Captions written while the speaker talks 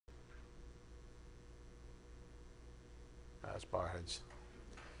Let's bow our heads.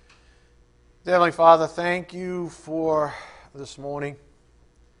 Dear Heavenly Father, thank you for this morning.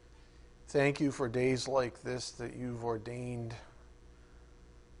 Thank you for days like this that you've ordained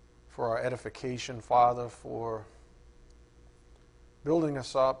for our edification, Father, for building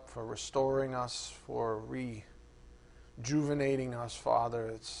us up, for restoring us, for rejuvenating us, Father.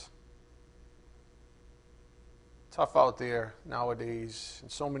 It's tough out there nowadays in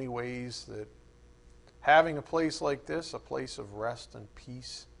so many ways that having a place like this, a place of rest and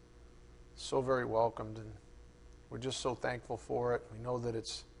peace, is so very welcomed, and we're just so thankful for it. We know that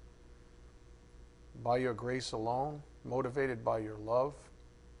it's by your grace alone, motivated by your love,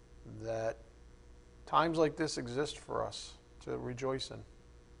 that times like this exist for us to rejoice in.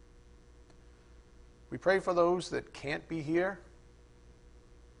 We pray for those that can't be here,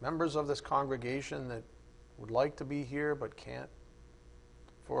 members of this congregation that would like to be here but can't.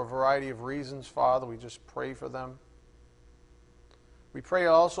 For a variety of reasons, Father, we just pray for them. We pray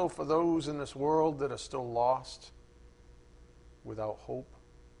also for those in this world that are still lost, without hope.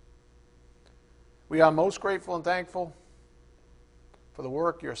 We are most grateful and thankful for the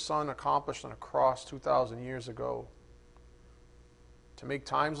work your Son accomplished on a cross 2,000 years ago, to make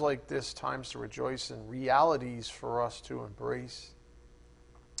times like this times to rejoice in, realities for us to embrace.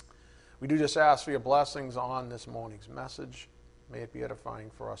 We do just ask for your blessings on this morning's message. May it be edifying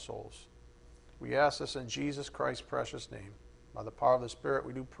for our souls. We ask this in Jesus Christ's precious name. By the power of the Spirit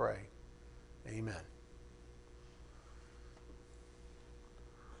we do pray. Amen.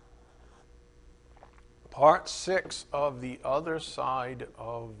 Part 6 of The Other Side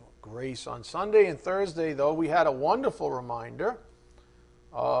of Grace. On Sunday and Thursday, though, we had a wonderful reminder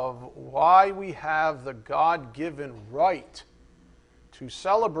of why we have the God-given right to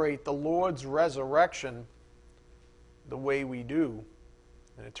celebrate the Lord's resurrection the way we do.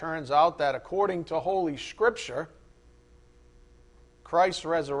 And it turns out that according to Holy Scripture, Christ's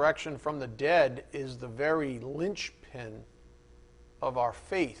resurrection from the dead is the very linchpin of our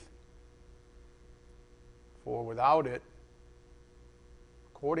faith. For without it,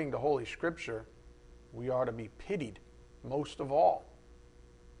 according to Holy Scripture, we are to be pitied most of all.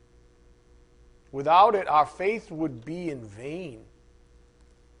 Without it, our faith would be in vain.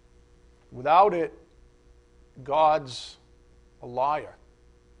 Without it, God's a liar.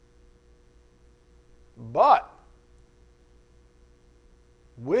 But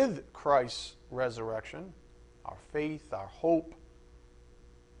with Christ's resurrection, our faith, our hope,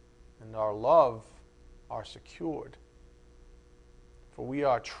 and our love are secured. For we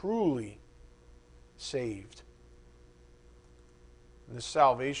are truly saved. This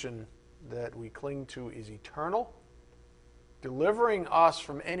salvation that we cling to is eternal, delivering us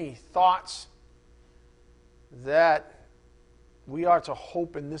from any thoughts that we are to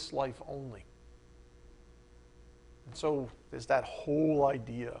hope in this life only. And so there's that whole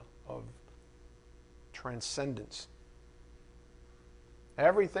idea of transcendence.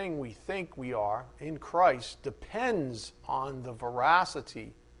 Everything we think we are in Christ depends on the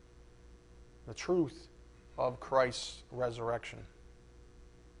veracity, the truth of Christ's resurrection.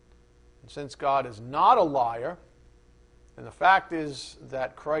 And since God is not a liar, and the fact is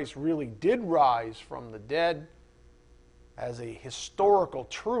that Christ really did rise from the dead as a historical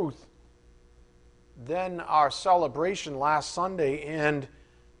truth, then our celebration last Sunday and,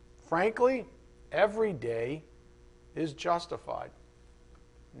 frankly, every day is justified.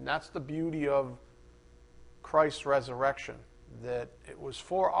 And that's the beauty of Christ's resurrection, that it was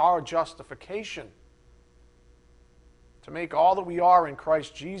for our justification, to make all that we are in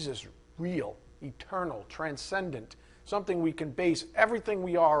Christ Jesus real, eternal, transcendent, something we can base everything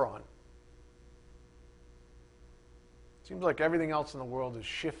we are on. Seems like everything else in the world is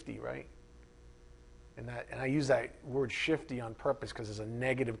shifty, right? And I use that word shifty on purpose because there's a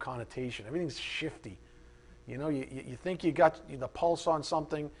negative connotation. Everything's shifty. You know, you think you got the pulse on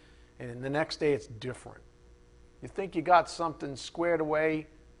something, and the next day it's different. You think you got something squared away,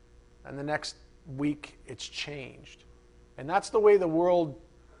 and the next week it's changed. And that's the way the world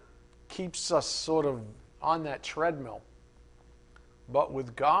keeps us sort of on that treadmill. But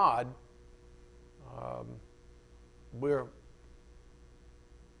with God, we're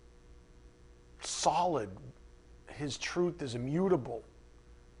solid. His truth is immutable,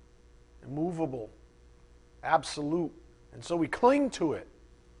 immovable, absolute. And so we cling to it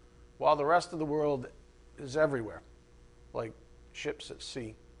while the rest of the world is everywhere, like ships at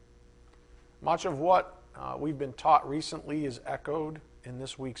sea. Much of what we've been taught recently is echoed in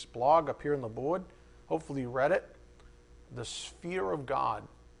this week's blog up here on the board. Hopefully you read it. The sphere of God.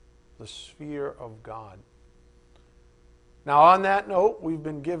 The sphere of God. Now on that note, we've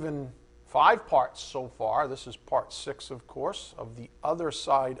been given 5 parts so far. This is part 6, of course, of the other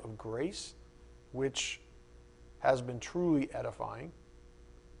side of grace, which has been truly edifying.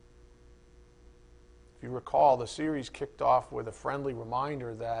 If you recall, the series kicked off with a friendly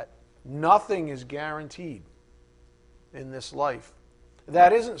reminder that nothing is guaranteed in this life.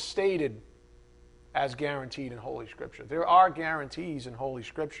 That isn't stated as guaranteed in Holy Scripture. There are guarantees in Holy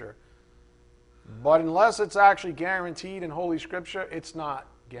Scripture, but unless it's actually guaranteed in Holy Scripture, it's not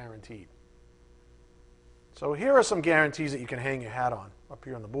guaranteed. So here are some guarantees that you can hang your hat on up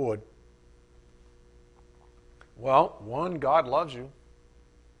here on the board. Well, 1, God loves you.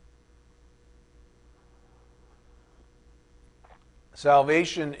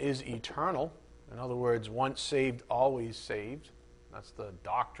 Salvation is eternal. In other words, once saved, always saved. That's the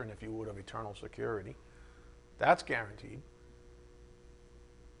doctrine, if you would, of eternal security. That's guaranteed.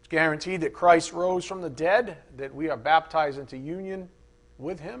 It's guaranteed that Christ rose from the dead, that we are baptized into union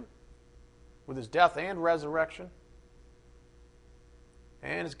with Him, with His death and resurrection.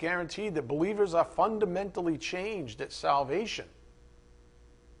 And it's guaranteed that believers are fundamentally changed at salvation.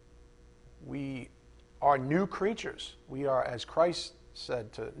 We are new creatures. We are, as Christ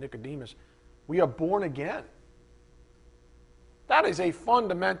said to Nicodemus, we are born again. That is a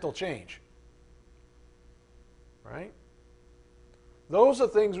fundamental change. Right? Those are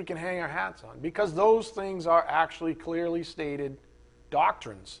things we can hang our hats on, because those things are actually clearly stated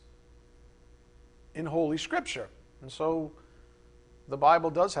doctrines in Holy Scripture. And so the Bible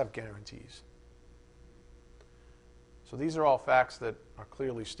does have guarantees. So these are all facts that are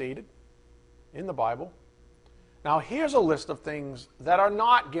clearly stated in the Bible. Now here's a list of things that are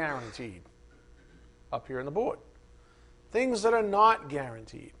not guaranteed up here on the board. Things that are not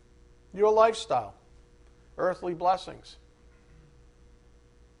guaranteed. Your lifestyle, earthly blessings.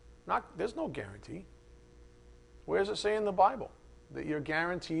 There's no guarantee. Where does it say in the Bible that you're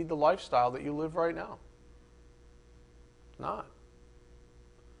guaranteed the lifestyle that you live right now? It's not.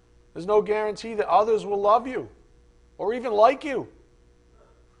 There's no guarantee that others will love you or even like you.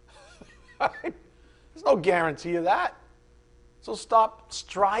 There's no guarantee of that. So stop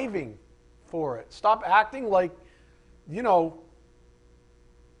striving for it. Stop acting like, you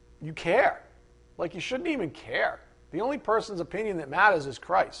care. Like you shouldn't even care. The only person's opinion that matters is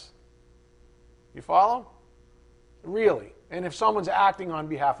Christ. You follow? Really. And if someone's acting on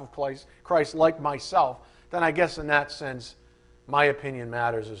behalf of Christ like myself, then I guess in that sense, my opinion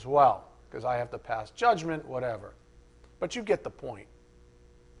matters as well, because I have to pass judgment, whatever. But you get the point.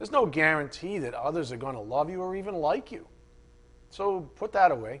 There's no guarantee that others are going to love you or even like you. So put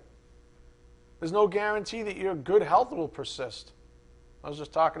that away. There's no guarantee that your good health will persist. I was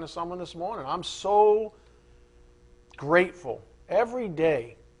just talking to someone this morning. I'm so grateful every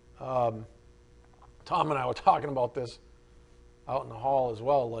day. Tom and I were talking about this out in the hall as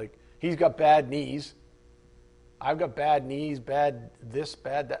well. Like, he's got bad knees. I've got bad knees, bad this,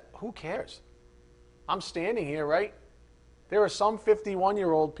 bad that. Who cares? I'm standing here, right? There are some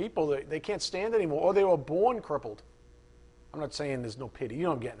 51-year-old people that they can't stand anymore, or they were born crippled. I'm not saying there's no pity. You know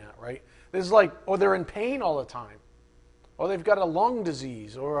what I'm getting at, right? There's or they're in pain all the time. Or they've got a lung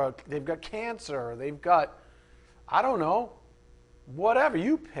disease, or they've got cancer, or they've got, I don't know, whatever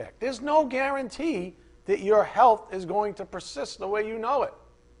you pick. There's no guarantee that your health is going to persist the way you know it.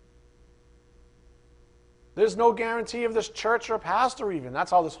 There's no guarantee of this church or pastor even.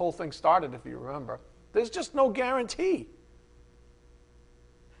 That's how this whole thing started, if you remember. There's just no guarantee.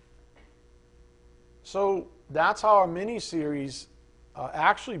 So that's how our mini-series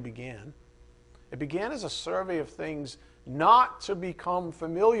actually began. It began as a survey of things not to become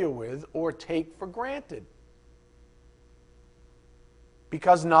familiar with or take for granted.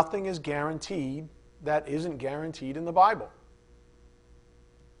 Because nothing is guaranteed that isn't guaranteed in the Bible.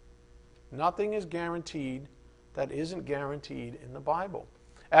 Nothing is guaranteed that isn't guaranteed in the Bible.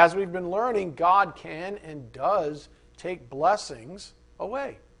 As we've been learning, God can and does take blessings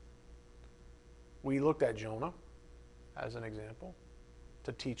away. We looked at Jonah as an example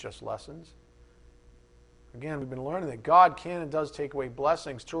to teach us lessons. Again, we've been learning that God can and does take away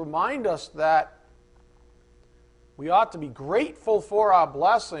blessings to remind us that we ought to be grateful for our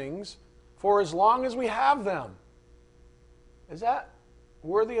blessings for as long as we have them. Is that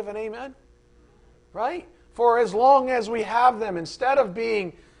worthy of an amen? Right? For as long as we have them, instead of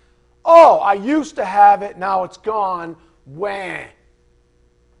being, oh, I used to have it, now it's gone, wah.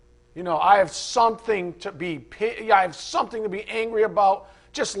 I have something to be angry about.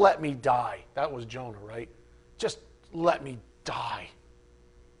 Just let me die. That was Jonah, right? Just let me die.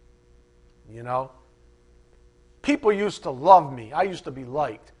 People used to love me. I used to be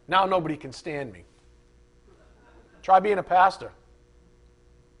liked. Now nobody can stand me. Try being a pastor.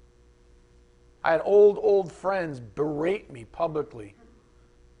 I had old friends berate me publicly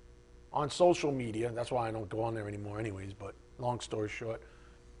on social media. That's why I don't go on there anymore anyways, but long story short.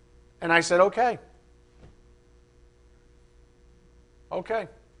 And I said, okay. Okay.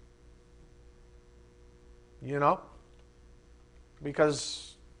 You know?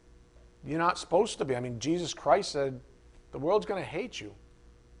 Because you're not supposed to be. I mean, Jesus Christ said, the world's going to hate you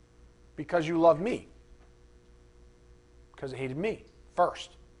because you love me. Because it hated me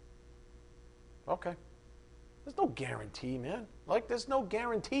first. Okay. There's no guarantee, man. Like, there's no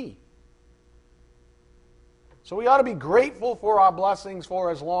guarantee. So we ought to be grateful for our blessings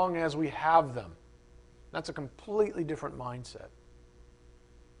for as long as we have them. That's a completely different mindset.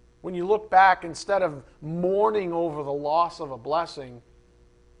 When you look back, instead of mourning over the loss of a blessing,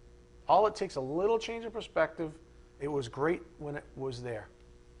 all it takes a little change of perspective. It was great when it was there.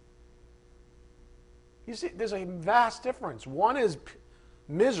 You see, there's a vast difference. One is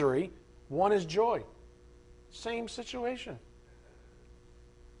misery, one is joy. Same situation.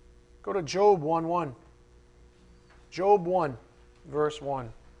 Go to Job 1:1. Job 1, verse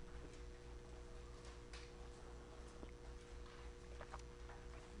 1.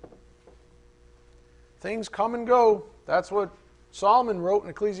 Things come and go. That's what Solomon wrote in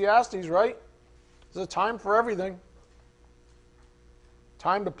Ecclesiastes, right? There's a time for everything.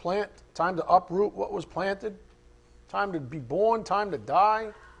 Time to plant, time to uproot what was planted, time to be born, time to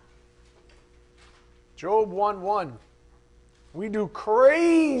die. Job 1:1. We do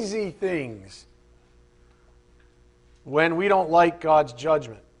crazy things when we don't like God's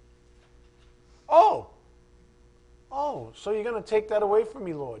judgment. Oh, so you're going to take that away from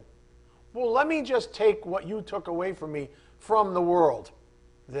me, Lord? Well, let me just take what you took away from me from the world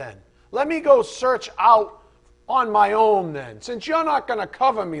then. Let me go search out on my own then. Since you're not going to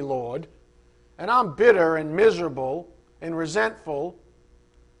cover me, Lord, and I'm bitter and miserable and resentful,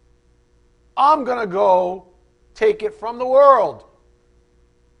 I'm going to go take it from the world.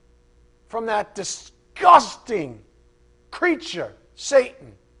 From that disgusting creature,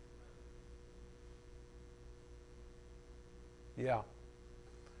 Satan. Yeah.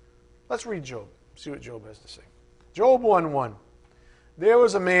 Let's read Job, see what Job has to say. Job 1:1. There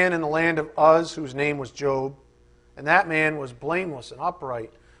was a man in the land of Uz whose name was Job, and that man was blameless and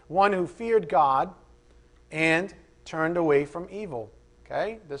upright, one who feared God and turned away from evil.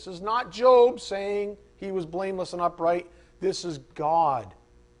 Okay? This is not Job saying he was blameless and upright. This is God.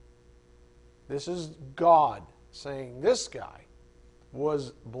 This is God saying this guy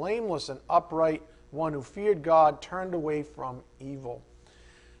was blameless and upright, one who feared God, turned away from evil.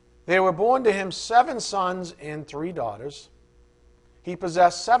 There were born to him 7 sons and 3 daughters. He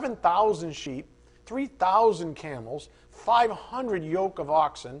possessed 7,000 sheep, 3,000 camels, 500 yoke of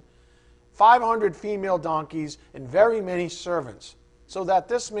oxen, 500 female donkeys, and very many servants, so that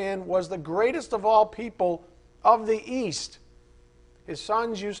this man was the greatest of all people of the East. His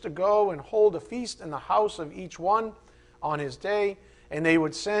sons used to go and hold a feast in the house of each one on his day, and they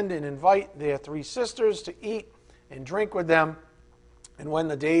would send and invite their 3 sisters to eat and drink with them. And when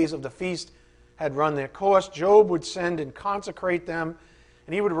the days of the feast had run their course, Job would send and consecrate them,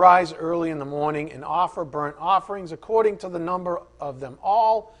 and he would rise early in the morning and offer burnt offerings according to the number of them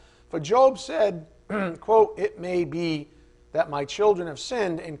all. For Job said, quote, "It may be that my children have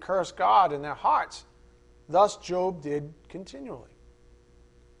sinned and cursed God in their hearts." Thus Job did continually.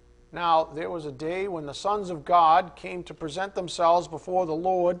 Now there was a day when the sons of God came to present themselves before the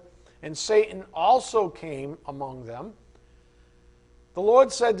Lord, and Satan also came among them. The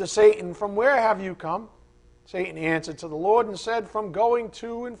Lord said to Satan, "From where have you come?" Satan answered to the Lord and said, "From going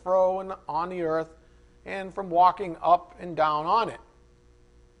to and fro on the earth, and from walking up and down on it."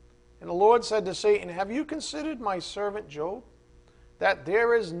 And the Lord said to Satan, "Have you considered my servant Job, that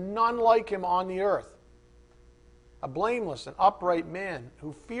there is none like him on the earth, a blameless and upright man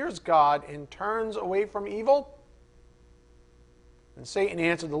who fears God and turns away from evil?" And Satan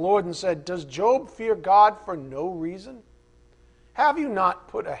answered the Lord and said, "Does Job fear God for no reason? Have you not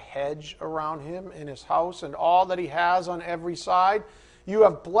put a hedge around him and his house and all that he has on every side? You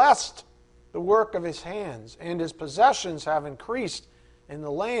have blessed the work of his hands, and his possessions have increased in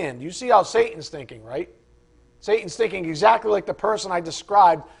the land." You see how Satan's thinking, right? Satan's thinking exactly like the person I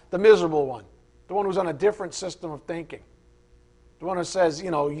described, the miserable one, the one who's on a different system of thinking. The one who says,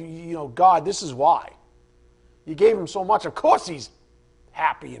 God, this is why. You gave him so much, of course he's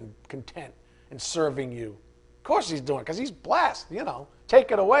happy and content and serving you. Of course he's doing it, because he's blessed,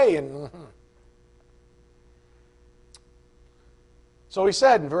 Take it away. So he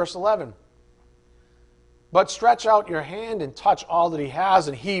said in verse 11, "But stretch out your hand and touch all that he has,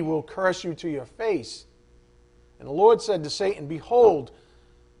 and he will curse you to your face." And the Lord said to Satan, "Behold,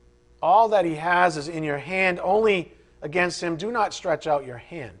 all that he has is in your hand. Only against him do not stretch out your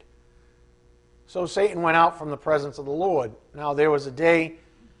hand. So Satan went out from the presence of the Lord. Now there was a day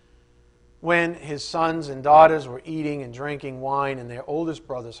when his sons and daughters were eating and drinking wine in their oldest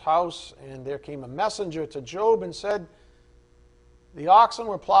brother's house, and there came a messenger to Job and said, the oxen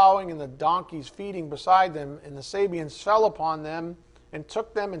were plowing and the donkeys feeding beside them, and the Sabeans fell upon them and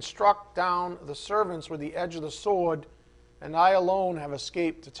took them and struck down the servants with the edge of the sword, and I alone have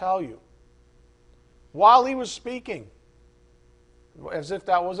escaped to tell you. While he was speaking, as if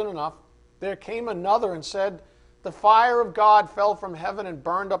that wasn't enough, there came another and said, the fire of God fell from heaven and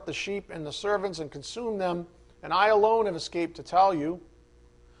burned up the sheep and the servants and consumed them, and I alone have escaped to tell you.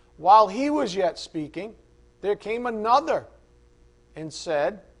 While he was yet speaking, there came another and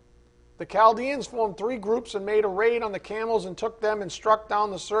said, the Chaldeans formed 3 groups and made a raid on the camels and took them and struck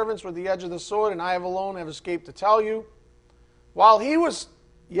down the servants with the edge of the sword, and I alone have escaped to tell you. While he was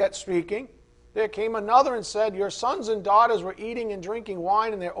yet speaking, there came another and said, your sons and daughters were eating and drinking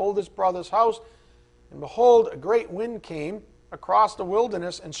wine in their oldest brother's house, and behold, a great wind came across the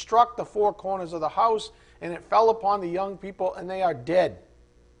wilderness and struck the 4 corners of the house, and it fell upon the young people, and they are dead.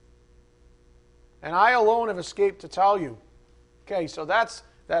 And I alone have escaped to tell you. Okay, so that's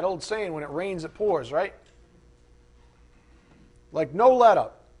that old saying, when it rains, it pours, right? Like no let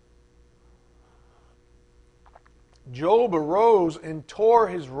up. Job arose and tore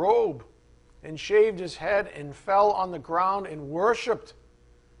his robe and shaved his head and fell on the ground and worshipped.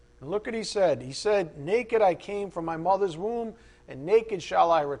 And look what he said. He said, naked I came from my mother's womb, and naked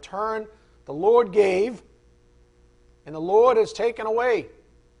shall I return. The Lord gave, and the Lord has taken away.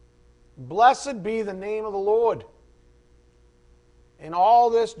 Blessed be the name of the Lord. In all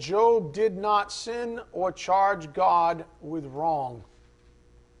this, Job did not sin or charge God with wrong.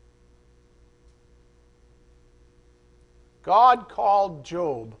 God called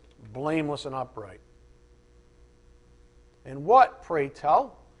Job blameless and upright. And what, pray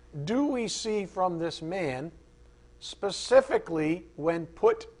tell, do we see from this man specifically when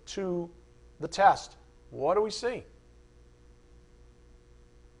put to the test? What do we see?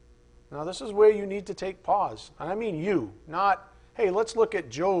 Now, this is where you need to take pause. And I mean you, not, hey, let's look at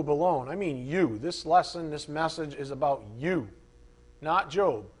Job alone. I mean you. This lesson, this message is about you, not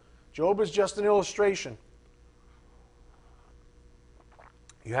Job. Job is just an illustration.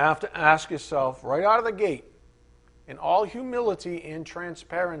 You have to ask yourself right out of the gate, in all humility and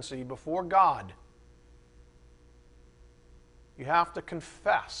transparency before God, you have to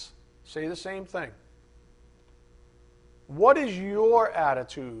confess. Say the same thing. What is your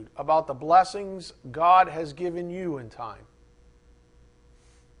attitude about the blessings God has given you in time?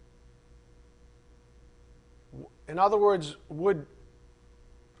 In other words, would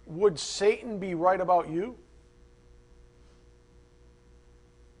Satan be right about you?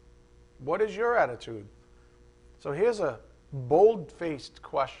 What is your attitude? So here's a bold-faced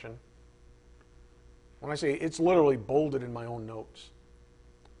question. When I say it's literally bolded in my own notes.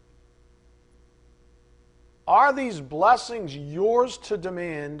 Are these blessings yours to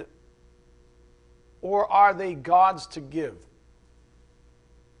demand, or are they God's to give?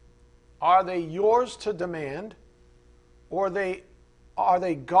 Are they yours to demand, or are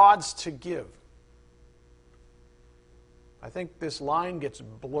they God's to give? I think this line gets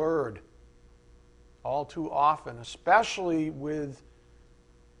blurred all too often, especially with,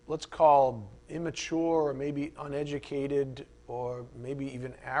 let's call, immature or maybe uneducated or maybe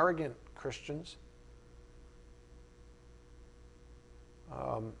even arrogant Christians.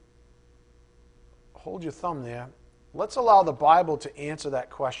 Hold your thumb there. Let's allow the Bible to answer that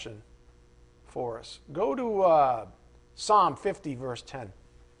question for us. Go to Psalm 50, verse 10.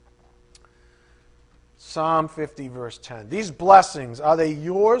 Psalm 50, verse 10. These blessings, are they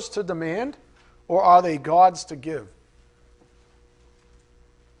yours to demand, or are they God's to give?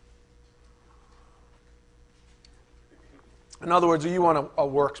 In other words, are you on a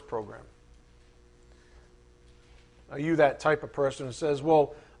works program? Are you that type of person who says,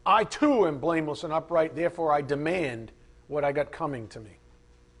 well, I too am blameless and upright, therefore I demand what I got coming to me?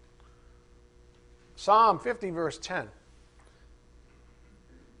 Psalm 50, verse 10.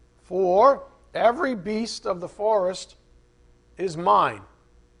 For every beast of the forest is mine,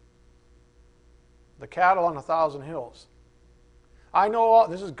 the cattle on 1,000 hills. I know all,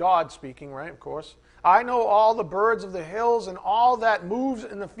 this is God speaking, right, of course. I know all the birds of the hills, and all that moves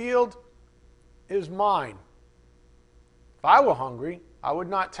in the field is mine. If I were hungry, I would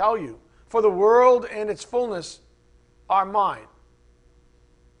not tell you, for the world and its fullness are mine.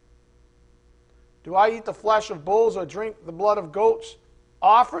 Do I eat the flesh of bulls or drink the blood of goats?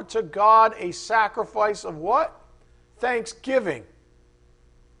 Offer to God a sacrifice of what? Thanksgiving.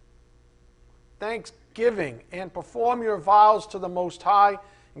 thanksgiving and perform your vows to the Most High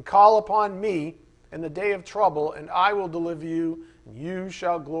and call upon me in the day of trouble, and I will deliver you, and you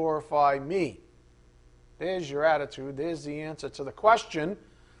shall glorify me. There's your attitude. There's the answer to the question,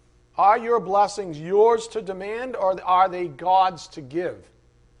 are your blessings yours to demand, or are they God's to give?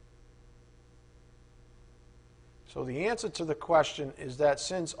 So the answer to the question is that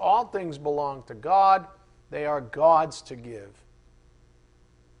since all things belong to God, they are God's to give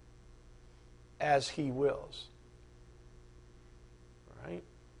as He wills. Right?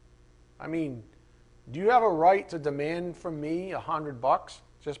 I mean, do you have a right to demand from me $100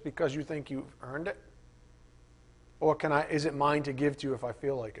 just because you think you've earned it? Or is it mine to give to you if I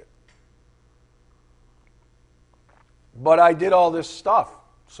feel like it? But I did all this stuff,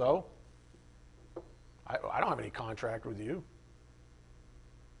 so I don't have any contract with you.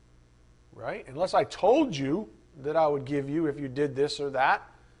 Right? Unless I told you that I would give you if you did this or that.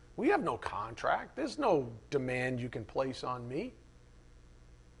 We have no contract. There's no demand you can place on me.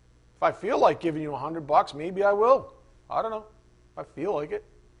 If I feel like giving you $100, maybe I will. I don't know. If I feel like it.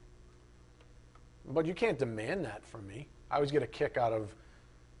 But you can't demand that from me. I always get a kick out of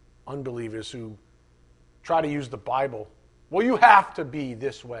unbelievers who try to use the Bible. Well, you have to be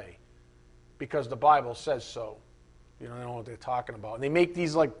this way because the Bible says so. You know, they don't know what they're talking about. And they make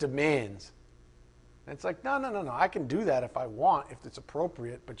these like demands. And it's like, no. I can do that if I want, if it's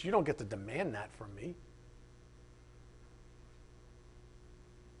appropriate, but you don't get to demand that from me.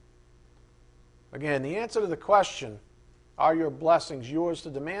 Again, the answer to the question, are your blessings yours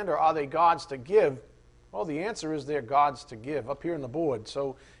to demand or are they God's to give? Well, the answer is they're God's to give, up here on the board.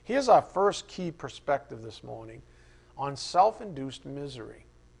 So here's our first key perspective this morning on self-induced misery.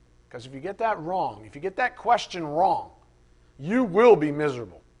 Because if you get that wrong, if you get that question wrong, you will be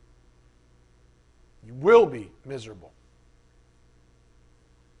miserable. You will be miserable.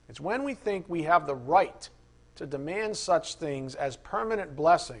 It's when we think we have the right to demand such things as permanent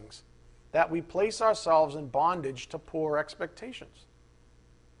blessings that we place ourselves in bondage to poor expectations.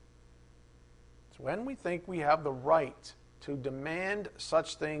 It's when we think we have the right to demand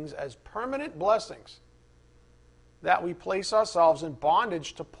such things as permanent blessings that we place ourselves in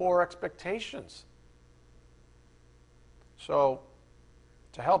bondage to poor expectations. So,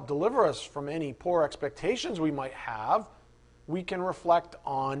 to help deliver us from any poor expectations we might have, we can reflect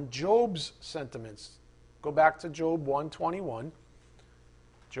on Job's sentiments. Go back to Job 1:21.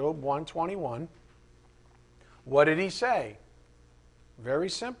 Job 1:21. What did he say? Very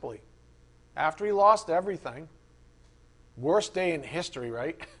simply. After he lost everything, worst day in history,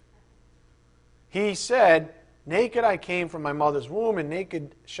 right? He said, naked I came from my mother's womb, and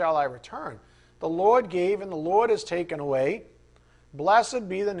naked shall I return. The Lord gave, and the Lord has taken away. Blessed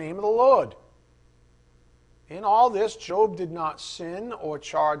be the name of the Lord. In all this, Job did not sin or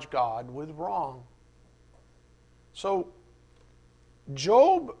charge God with wrong. So,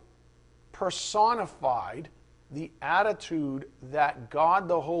 Job personified the attitude that God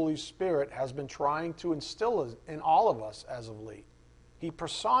the Holy Spirit has been trying to instill in all of us as of late. He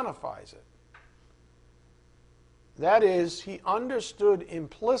personifies it. That is, he understood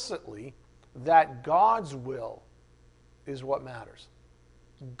implicitly that God's will is what matters.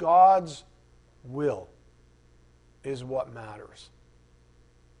 God's will is what matters.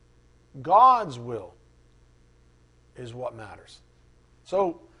 God's will is what matters.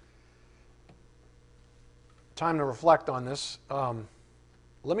 So, time to reflect on this.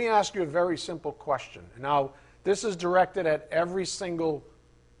 Let me ask you a very simple question. Now, this is directed at every single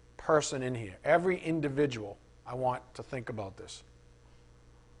person in here, every individual. I want to think about this.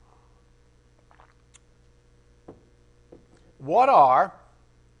 What are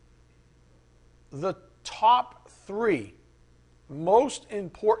the top 3 most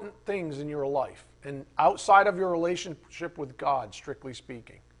important things in your life and outside of your relationship with God, strictly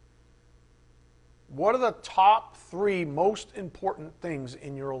speaking? What are the top 3 most important things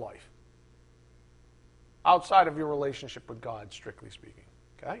in your life outside of your relationship with God, strictly speaking?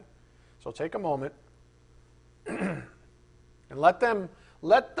 Okay? So take a moment and let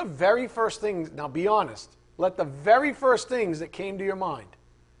the very first things, now be honest, let the very first things that came to your mind,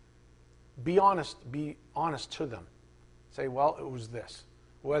 be honest to them. Say, well, it was this.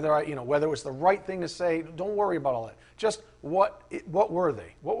 Whether it was the right thing to say, don't worry about all that. Just what were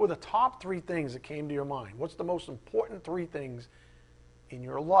they? What were the top 3 things that came to your mind? What's the most important 3 things in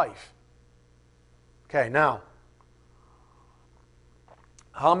your life? Okay, now,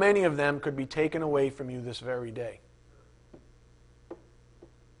 how many of them could be taken away from you this very day?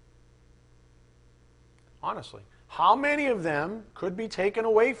 Honestly, how many of them could be taken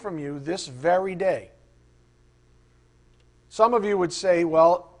away from you this very day? Some of you would say,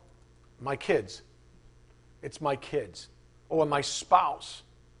 well, my kids. It's my kids, or my spouse,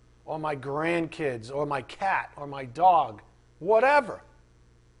 or my grandkids, or my cat, or my dog, whatever.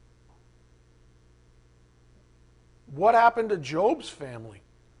 What happened to Job's family?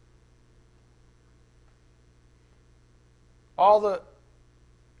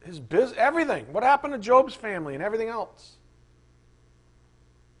 His business, everything. What happened to Job's family and everything else?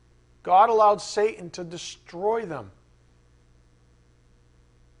 God allowed Satan to destroy them.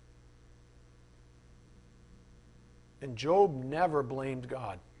 And Job never blamed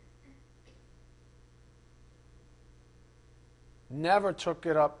God. Never took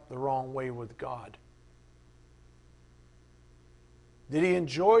it up the wrong way with God. Did he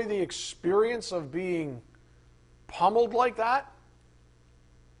enjoy the experience of being pummeled like that?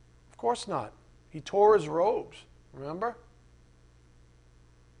 Of course not. He tore his robes, remember?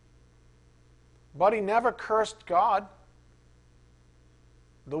 But he never cursed God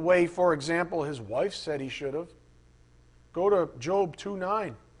the way, for example, his wife said he should have. Go to Job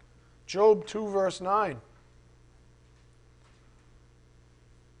 2:9. Job 2 verse 9.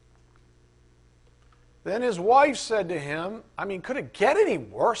 Then his wife said to him, could it get any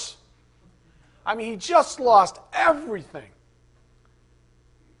worse? He just lost everything.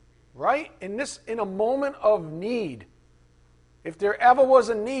 Right? In a moment of need, if there ever was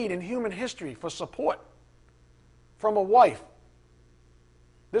a need in human history for support from a wife,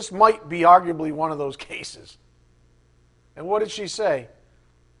 this might be arguably one of those cases. And what did she say?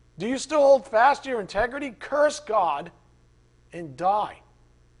 Do you still hold fast to your integrity? Curse God and die.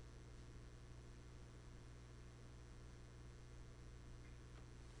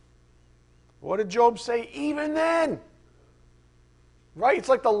 What did Job say even then? Right? It's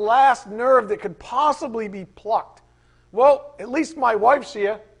like the last nerve that could possibly be plucked. Well, at least my wife's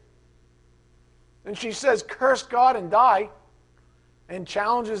here. And she says, curse God and die, and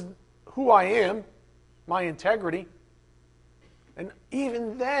challenges who I am, my integrity. And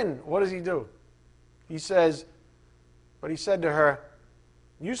even then, what does he do? He says, but he said to her,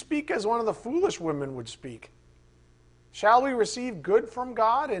 you speak as one of the foolish women would speak. Shall we receive good from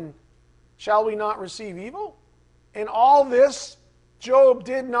God, and shall we not receive evil? In all this, Job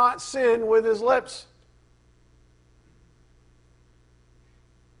did not sin with his lips.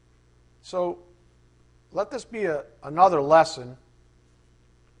 So, let this be another lesson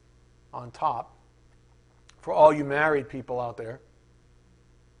on top for all you married people out there.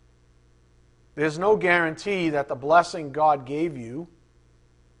 There's no guarantee that the blessing God gave you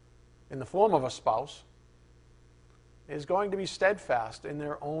in the form of a spouse is going to be steadfast in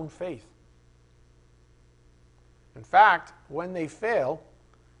their own faith. In fact, when they fail,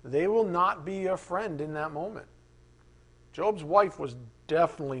 they will not be your friend in that moment. Job's wife was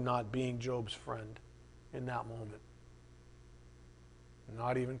definitely not being Job's friend in that moment.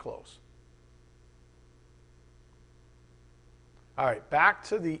 Not even close. All right, back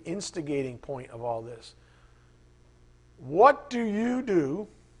to the instigating point of all this. What do you do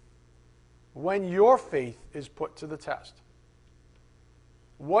when your faith is put to the test?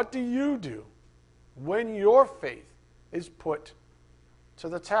 What do you do when your faith is put to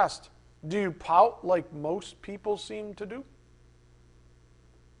the test? Do you pout like most people seem to do?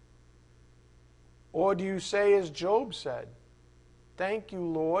 Or do you say as Job said, thank you,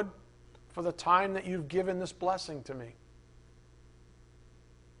 Lord, for the time that you've given this blessing to me?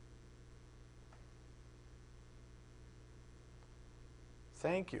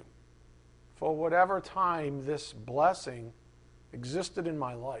 Thank you for whatever time this blessing existed in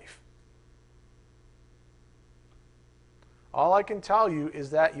my life. All I can tell you is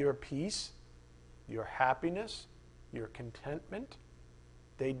that your peace, your happiness, your contentment,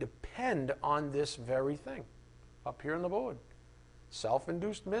 they depend on this very thing up here on the board.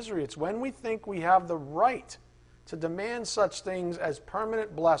 Self-induced misery. It's when we think we have the right to demand such things as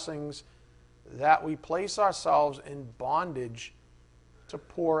permanent blessings that we place ourselves in bondage to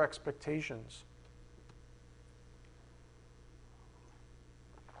poor expectations.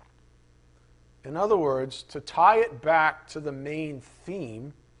 In other words, to tie it back to the main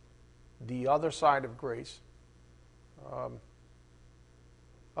theme, the other side of grace,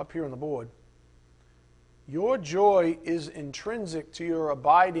 up here on the board, your joy is intrinsic to your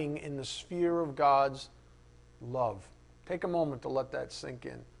abiding in the sphere of God's love. Take a moment to let that sink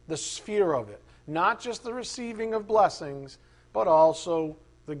in. The sphere of it. Not just the receiving of blessings, but also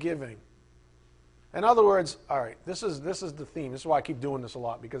the giving. In other words, all right, this is the theme. This is why I keep doing this a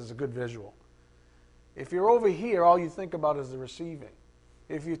lot, because it's a good visual. If you're over here, all you think about is the receiving.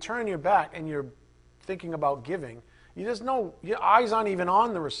 If you turn your back and you're thinking about giving, your eyes aren't even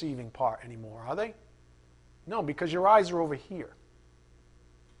on the receiving part anymore, are they? No, because your eyes are over here.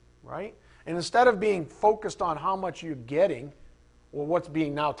 right? And instead of being focused on how much you're getting or what's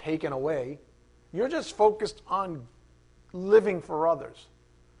being now taken away, you're just focused on living for others,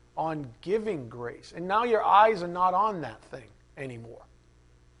 on giving grace. And now your eyes are not on that thing anymore.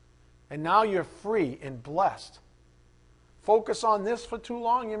 And now you're free and blessed. Focus on this for too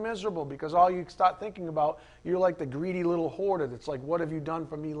long, you're miserable, because all you start thinking about, you're like the greedy little hoarder that's like, what have you done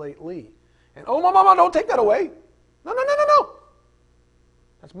for me lately? And, oh, mama, don't take that away. No, no, no, no, no.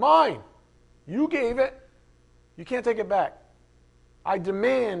 That's mine. You gave it. You can't take it back. I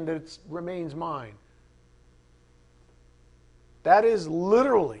demand that it remains mine. That is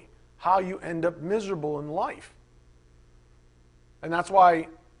literally how you end up miserable in life. And that's why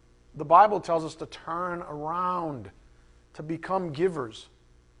the Bible tells us to turn around, to become givers.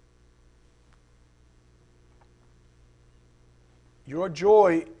 Your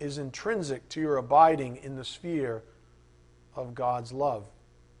joy is intrinsic to your abiding in the sphere of God's love,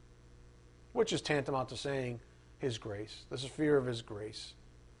 which is tantamount to saying His grace, the sphere of His grace,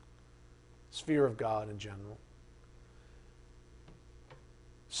 sphere of God in general.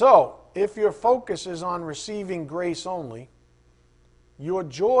 So, if your focus is on receiving grace only, your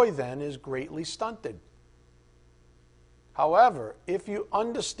joy then is greatly stunted. However, if you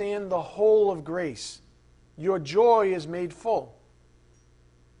understand the whole of grace, your joy is made full.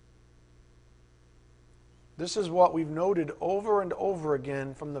 This is what we've noted over and over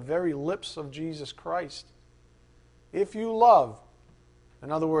again from the very lips of Jesus Christ. If you love,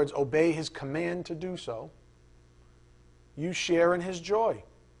 in other words, obey His command to do so, you share in His joy.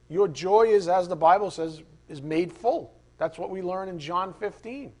 Your joy is, as the Bible says, is made full. That's what we learn in John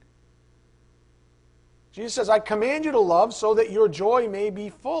 15. Jesus says, I command you to love so that your joy may be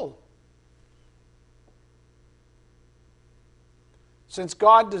full. Since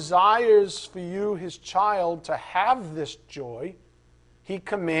God desires for you, His child, to have this joy, He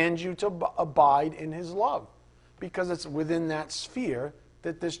commands you to abide in His love, because it's within that sphere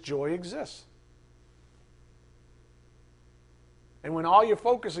that this joy exists. And when all you're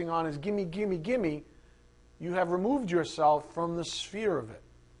focusing on is gimme, gimme, gimme, you have removed yourself from the sphere of it.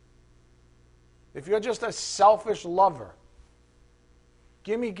 If you're just a selfish lover,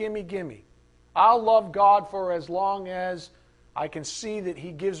 gimme, gimme, gimme. I'll love God for as long as I can see that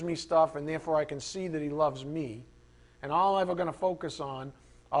He gives me stuff, and therefore I can see that He loves me. And all I'm ever going to focus on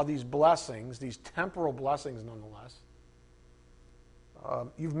are these blessings, these temporal blessings nonetheless.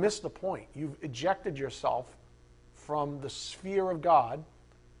 You've missed the point. You've ejected yourself from the sphere of God,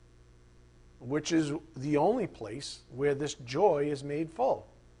 which is the only place where this joy is made full.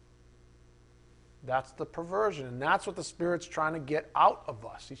 That's the perversion, and that's what the Spirit's trying to get out of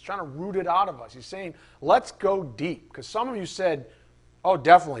us. He's trying to root it out of us. He's saying, let's go deep. Because some of you said, oh,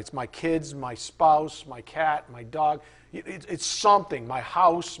 definitely, it's my kids, my spouse, my cat, my dog. It's something, my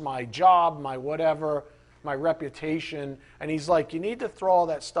house, my job, my whatever, my reputation. And he's like, you need to throw all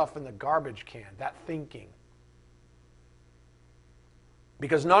that stuff in the garbage can, that thinking.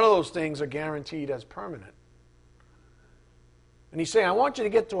 Because none of those things are guaranteed as permanent. And he's saying, I want you to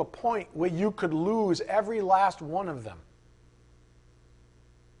get to a point where you could lose every last one of them,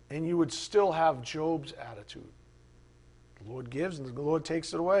 and you would still have Job's attitude. The Lord gives and the Lord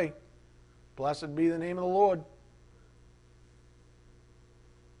takes it away. Blessed be the name of the Lord.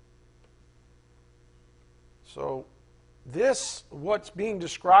 So this, what's being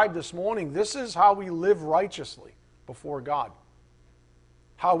described this morning, this is how we live righteously before God.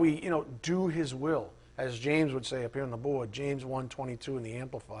 How we, do His will. As James would say up here on the board, James 1:22 in the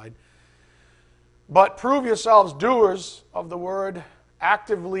Amplified. But prove yourselves doers of the word,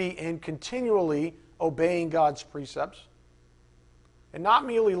 actively and continually obeying God's precepts, and not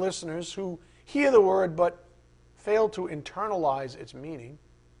merely listeners who hear the word but fail to internalize its meaning,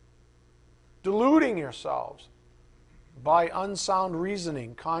 deluding yourselves by unsound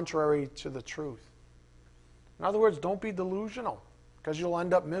reasoning contrary to the truth. In other words, don't be delusional, because you'll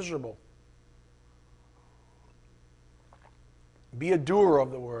end up miserable. Be a doer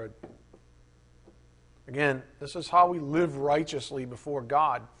of the word. Again, this is how we live righteously before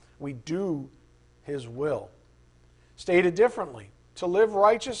God. We do His will. Stated differently, to live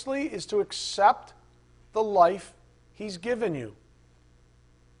righteously is to accept the life He's given you.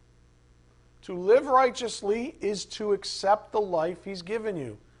 To live righteously is to accept the life He's given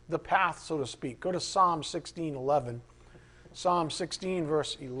you, the path, so to speak. Go to Psalm 16:11. Psalm 16,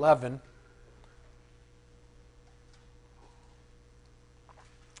 verse 11.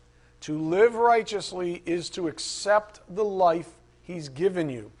 To live righteously is to accept the life He's given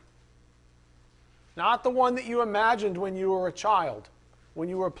you. Not the one that you imagined when you were a child, when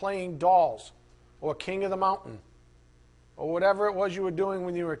you were playing dolls or King of the Mountain. or whatever it was you were doing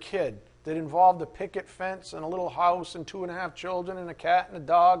when you were a kid that involved a picket fence and a little house and 2.5 children and a cat and a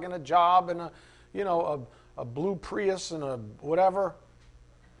dog and a job and a blue Prius and a whatever.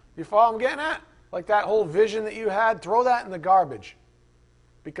 You follow what I'm getting at? Like that whole vision that you had, throw that in the garbage,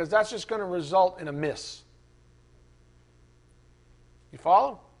 because that's just going to result in a miss. You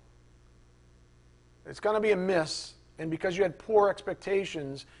follow? It's going to be a miss, and because you had poor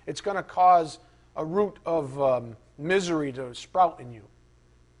expectations, it's going to cause a root of misery to sprout in you.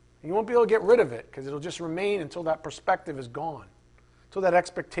 And you won't be able to get rid of it, because it'll just remain until that perspective is gone, until that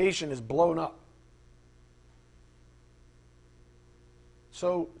expectation is blown up.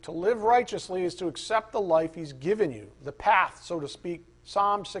 So to live righteously is to accept the life He's given you, the path, so to speak.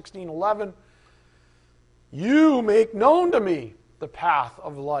 Psalm 16:11, you make known to me the path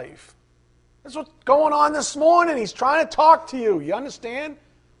of life. That's what's going on this morning. He's trying to talk to you. You understand?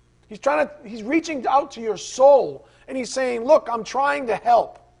 He's reaching out to your soul, and He's saying, look, I'm trying to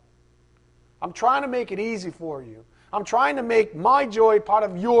help. I'm trying to make it easy for you. I'm trying to make my joy part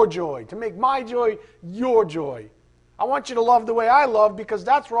of your joy, to make my joy your joy. I want you to love the way I love, because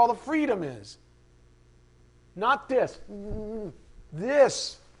that's where all the freedom is. Not this.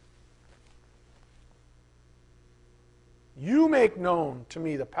 This. You make known to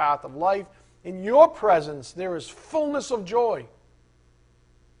me the path of life. In your presence there is fullness of joy.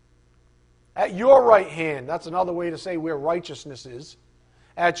 At your right hand, that's another way to say where righteousness is.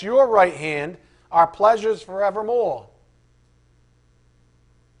 At your right hand are pleasures forevermore.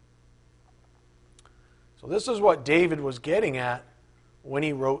 So this is what David was getting at when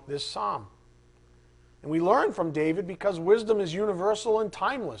he wrote this psalm. And we learn from David because wisdom is universal and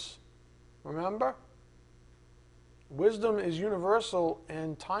timeless. Remember? Wisdom is universal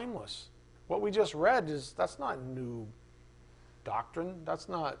and timeless. What we just read that's not new doctrine. That's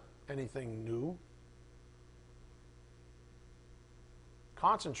not anything new.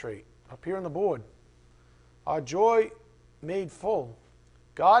 Concentrate. Up here on the board. Our joy made full.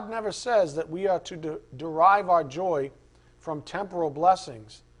 God never says that we are to derive our joy from temporal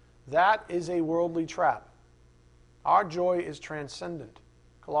blessings. That is a worldly trap. Our joy is transcendent.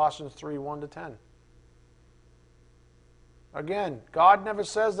 Colossians 3:1-10. Again, God never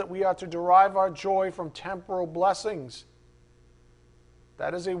says that we are to derive our joy from temporal blessings.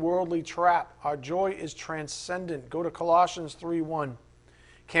 That is a worldly trap. Our joy is transcendent. Go to Colossians 3:1.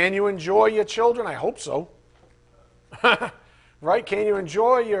 Can you enjoy your children? I hope so. Right? Can you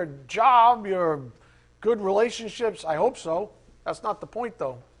enjoy your job, your good relationships? I hope so. That's not the point,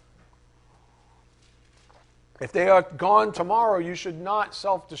 though. If they are gone tomorrow, you should not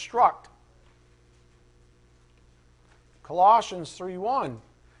self-destruct. Colossians 3:1.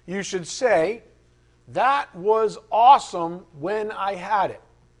 You should say, that was awesome when I had it.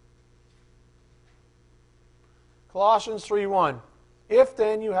 Colossians 3:1. If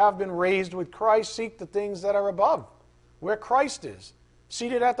then you have been raised with Christ, seek the things that are above, where Christ is,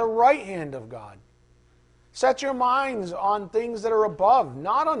 seated at the right hand of God. Set your minds on things that are above,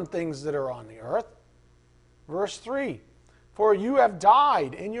 not on things that are on the earth. Verse 3, for you have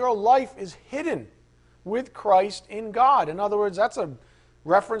died, and your life is hidden with Christ in God. In other words, that's a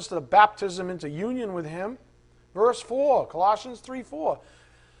reference to the baptism into union with Him. Verse 4, Colossians 3:4.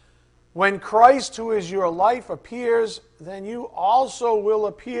 When Christ, who is your life, appears, then you also will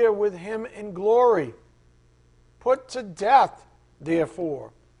appear with Him in glory. Put to death,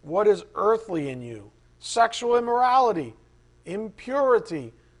 therefore, what is earthly in you: sexual immorality,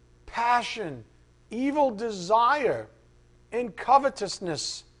 impurity, passion, evil desire, and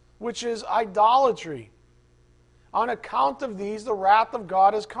covetousness, which is idolatry. On account of these, the wrath of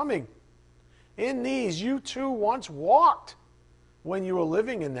God is coming. In these you too once walked when you were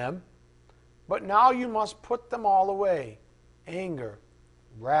living in them, but now you must put them all away: anger,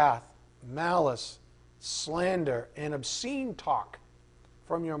 wrath, malice, slander, and obscene talk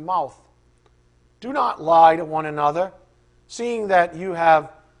from your mouth. Do not lie to one another, seeing that you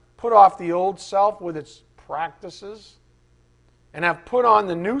have put off the old self with its practices, and have put on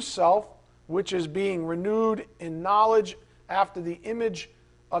the new self, which is being renewed in knowledge after the image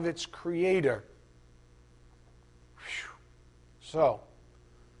of its Creator. Whew. So,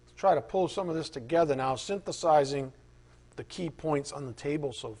 let's try to pull some of this together now, synthesizing the key points on the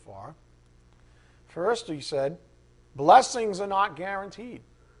table so far. First, he said, blessings are not guaranteed.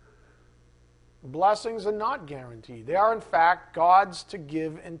 Blessings are not guaranteed. They are, in fact, God's to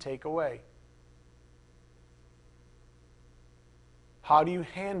give and take away. How do you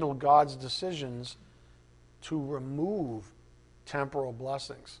handle God's decisions to remove temporal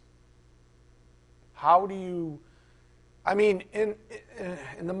blessings? How do you, in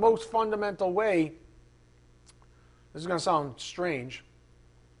the most fundamental way, This is going to sound strange,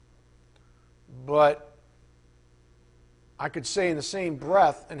 but I could say in the same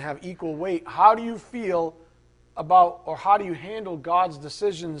breath and have equal weight, how do you feel about, or how do you handle God's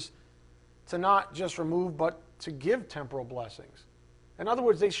decisions to not just remove, but to give temporal blessings? In other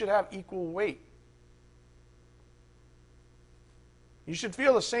words, they should have equal weight. You should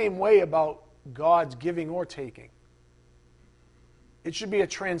feel the same way about God's giving or taking. It should be a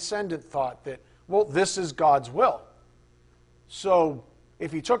transcendent thought that, well, this is God's will. So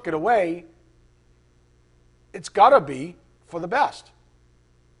if He took it away, it's got to be for the best.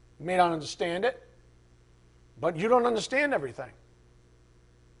 You may not understand it, but you don't understand everything.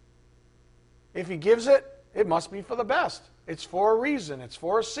 If He gives it, it must be for the best. It's for a reason. It's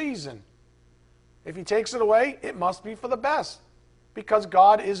for a season. If He takes it away, it must be for the best, because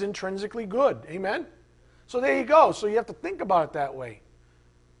God is intrinsically good. Amen? So there you go. So you have to think about it that way,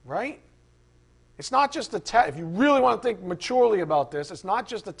 right? It's not just a test. If you really want to think maturely about this, it's not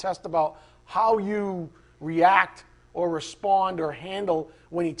just a test about how you react or respond or handle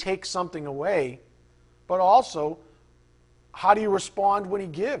when He takes something away, but also how do you respond when He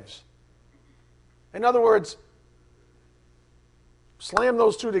gives? In other words, slam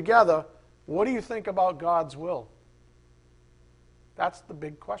those two together. What do you think about God's will? That's the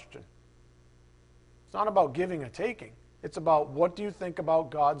big question. It's not about giving or taking. It's about, what do you think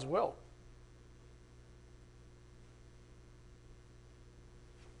about God's will?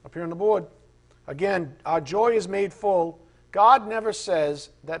 Up here on the board. Again, our joy is made full. God never says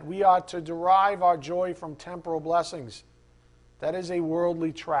that we are to derive our joy from temporal blessings. That is a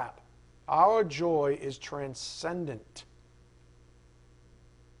worldly trap. Our joy is transcendent.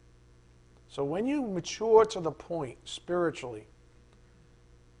 So when you mature to the point spiritually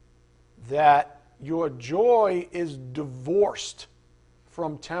that your joy is divorced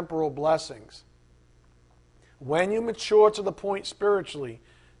from temporal blessings, when you mature to the point spiritually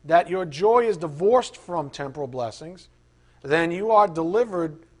that your joy is divorced from temporal blessings, then you are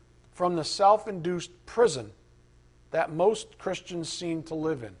delivered from the self-induced prison that most Christians seem to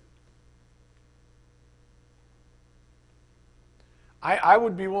live in. I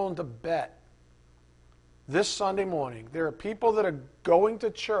would be willing to bet this Sunday morning there are people that are going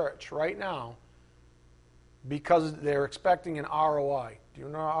to church right now because they're expecting an ROI. Do you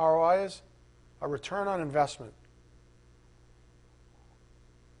know what ROI is? A return on investment.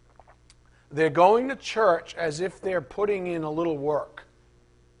 They're going to church as if they're putting in a little work,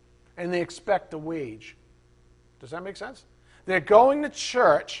 and they expect a wage. Does that make sense? They're going to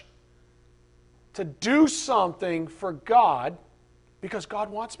church to do something for God, because God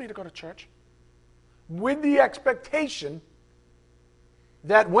wants me to go to church, with the expectation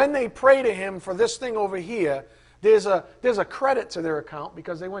that when they pray to Him for this thing over here, there's a credit to their account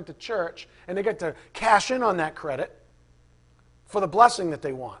because they went to church, and they get to cash in on that credit for the blessing that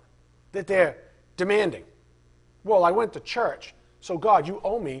they want, that they're demanding. Well, I went to church, so God, you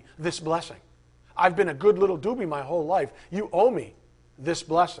owe me this blessing. I've been a good little doobie my whole life. You owe me this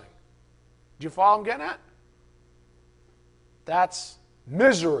blessing. Do you follow what I'm getting at? That's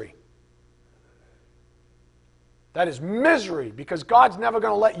misery. That is misery, because God's never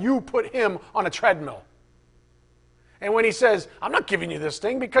going to let you put Him on a treadmill. And when He says, I'm not giving you this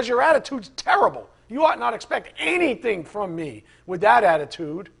thing because your attitude's terrible. You ought not expect anything from me with that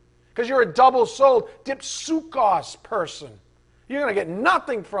attitude, because you're a double-souled, dipsukos person. You're going to get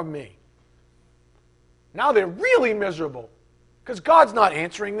nothing from me. Now they're really miserable because God's not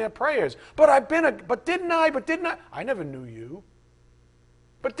answering their prayers. But didn't I? I never knew you.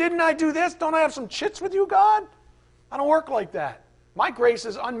 But didn't I do this? Don't I have some chits with you, God? I don't work like that. My grace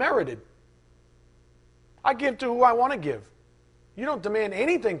is unmerited. I give to who I want to give. You don't demand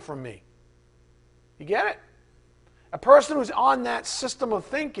anything from me. You get it? A person who's on that system of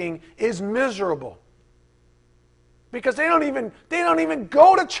thinking is miserable. Because they don't even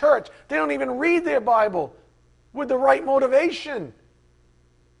go to church. They don't even read their Bible with the right motivation.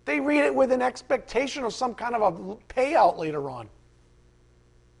 They read it with an expectation of some kind of a payout later on.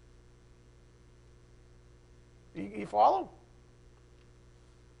 You follow?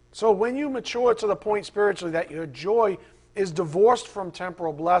 So when you mature to the point spiritually that your joy is divorced from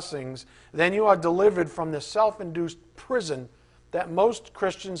temporal blessings, then you are delivered from the self-induced prison that most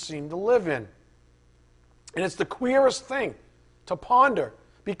Christians seem to live in. And it's the queerest thing to ponder,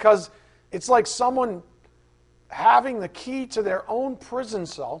 because it's like someone having the key to their own prison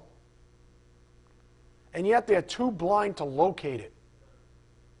cell, and yet they're too blind to locate it.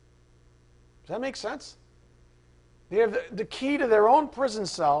 Does that make sense? They have the key to their own prison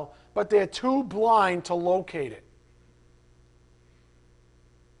cell, but they're too blind to locate it.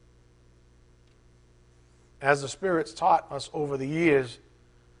 as the Spirit's taught us over the years,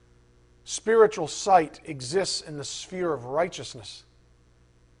 spiritual sight exists in the sphere of righteousness.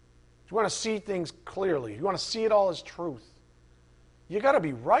 If you want to see things clearly, you want to see it all as truth, you got to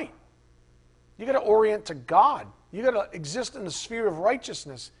be right. You got to orient to God. You got to exist in the sphere of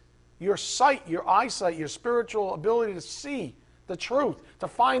righteousness. Your sight, your eyesight, your spiritual ability to see the truth, to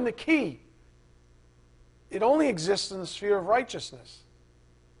find the key, it only exists in the sphere of righteousness.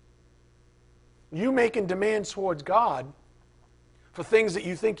 You making demands towards God for things that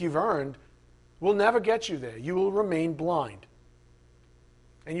you think you've earned will never get you there. You will remain blind.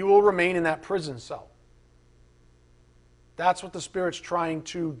 And you will remain in that prison cell. That's what the Spirit's trying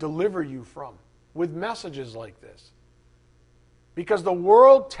to deliver you from with messages like this. Because the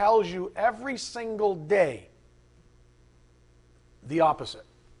world tells you every single day the opposite.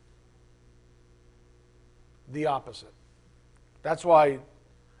 The opposite. That's why,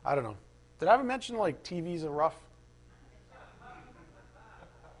 I don't know. Did I ever mention like TVs are rough?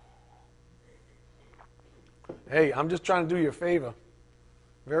 Hey, I'm just trying to do you a favor.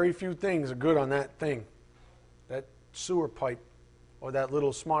 Very few things are good on that thing. That sewer pipe or that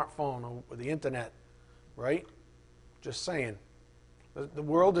little smartphone or the internet, right? Just saying. The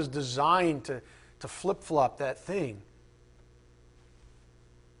world is designed to flip-flop that thing.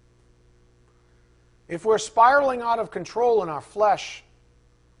 If we're spiraling out of control in our flesh,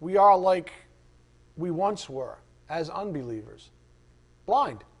 we are like we once were as unbelievers,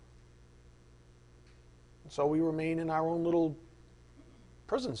 blind. So we remain in our own little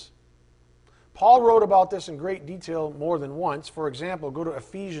prisons. Paul wrote about this in great detail more than once. For example, go to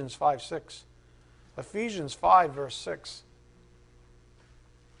Ephesians 5:6. Ephesians 5, verse 6.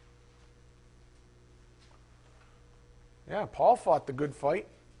 Yeah, Paul fought the good fight.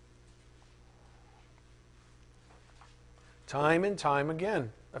 Time and time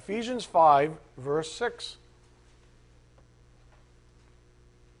again. Ephesians 5, verse 6.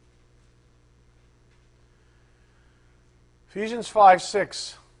 Ephesians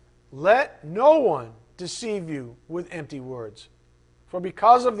 5:6. Let no one deceive you with empty words. For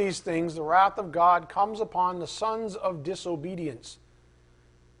because of these things, the wrath of God comes upon the sons of disobedience.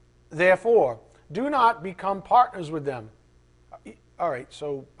 Therefore, do not become partners with them. All right,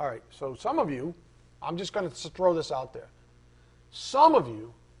 so some of you, I'm just going to throw this out there. Some of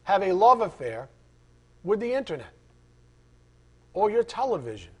you have a love affair with the internet, or your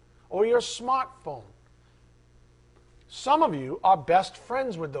television, or your smartphone. Some of you are best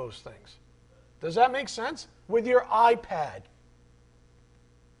friends with those things. Does that make sense? With your iPad,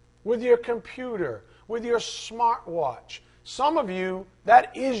 with your computer, with your smartwatch. Some of you,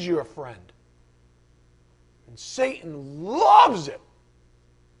 that is your friend. And Satan loves it.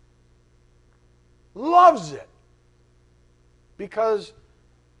 Loves it. Because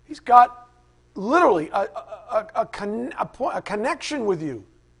he's got literally a connection with you.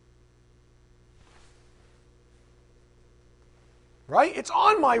 Right? It's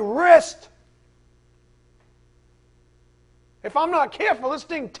on my wrist. If I'm not careful, this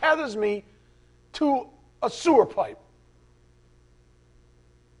thing tethers me to a sewer pipe.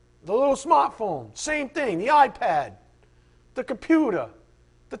 The little smartphone, same thing. The iPad, the computer,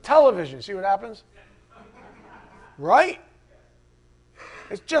 the television. See what happens? Right?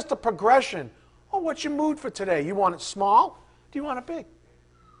 It's just a progression. Oh, what's your mood for today? You want it small? Do you want it big?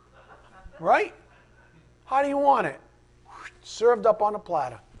 Right? How do you want it? Served up on a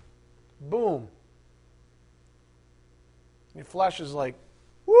platter. Boom. Your flesh is like,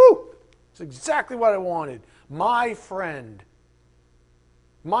 woo! It's exactly what I wanted. My friend.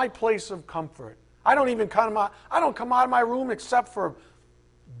 My place of comfort. I don't come out of my room except for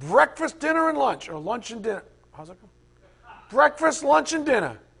breakfast, dinner, and lunch. Or lunch and dinner. How's it go? Breakfast, lunch, and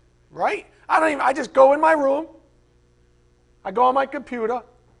dinner. Right? I just go in my room. I go on my computer.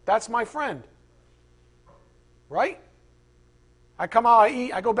 That's my friend. Right? I come out, I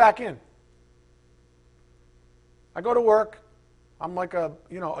eat, I go back in. I go to work. I'm like a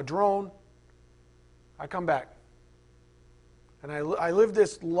drone. I come back. And I live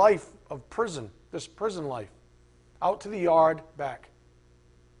this life of prison, this prison life. Out to the yard, back.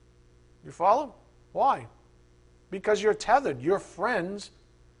 You follow? Why? Because you're tethered. You're friends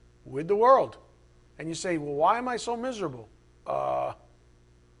with the world. And you say, well, why am I so miserable?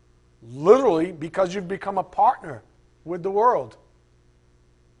 Literally, because you've become a partner with the world.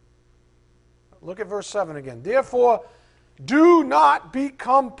 Look at verse 7 again. Therefore, do not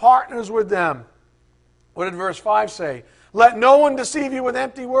become partners with them. What did verse 5 say? Let no one deceive you with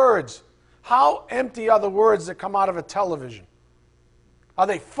empty words. How empty are the words that come out of a television? Are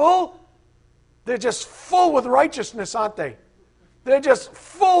they full? They're just full with righteousness, aren't they? They're just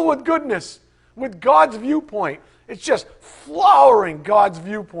full with goodness. with God's viewpoint. It's just flowering God's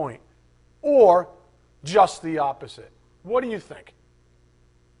viewpoint. Or just the opposite. What do you think?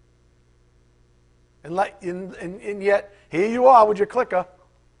 And yet, here you are with your clicker.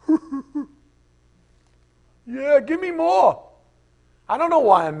 Yeah, give me more. I don't know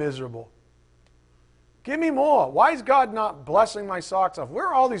why I'm miserable. Give me more. Why is God not blessing my socks off? Where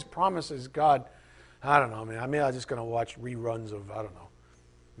are all these promises, God? I don't know, man. I mean, I'm just going to watch reruns of, I don't know,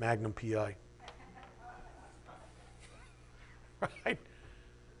 Magnum P.I. Right?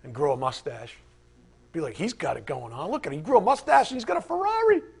 And grow a mustache. Be like, he's got it going on. Look at him. He grew a mustache and he's got a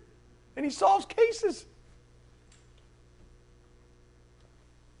Ferrari. And he solves cases.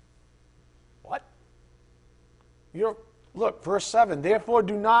 What? Look, verse 7. Therefore,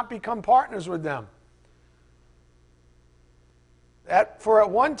 do not become partners with them. For at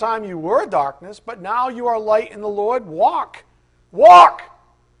one time you were darkness, but now you are light in the Lord. Walk. Walk.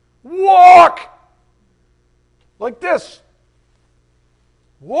 Walk. Like this.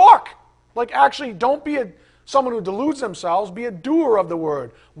 Walk. Like actually, don't be someone who deludes themselves. Be a doer of the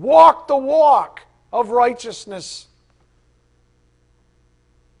word. Walk the walk of righteousness.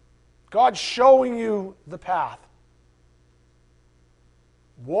 God's showing you the path.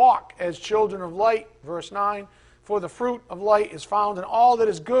 Walk as children of light. Verse 9. For the fruit of light is found in all that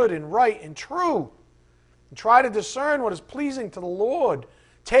is good and right and true. And try to discern what is pleasing to the Lord.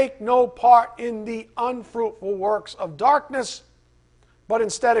 Take no part in the unfruitful works of darkness, but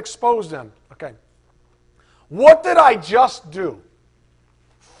instead expose them. Okay. What did I just do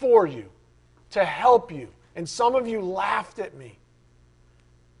for you to help you? And some of you laughed at me.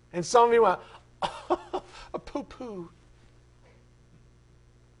 And some of you went, a poo-poo.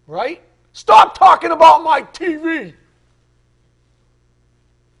 Right? Stop talking about my TV.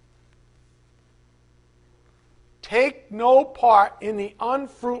 Take no part in the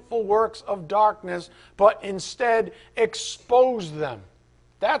unfruitful works of darkness, but instead expose them.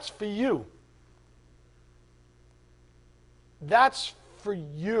 That's for you. That's for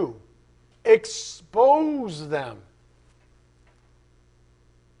you. Expose them.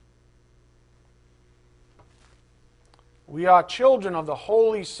 We are children of the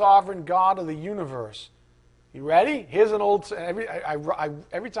holy, sovereign God of the universe. You ready? Here's an old... Every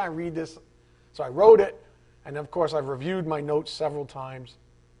time I read this, so I wrote it, and of course I've reviewed my notes several times.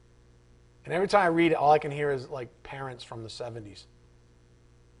 And every time I read it, all I can hear is like parents from the 70s.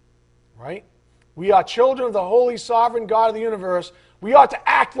 Right? We are children of the holy, sovereign God of the universe. We ought to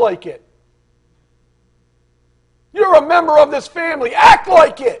act like it. You're a member of this family. Act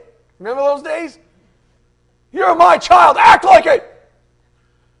like it. Remember those days? You're my child. Act like it.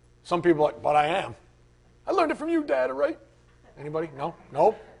 Some people are like, but I am. I learned it from you, Dad, right? Anybody? No?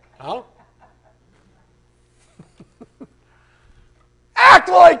 No? No? Act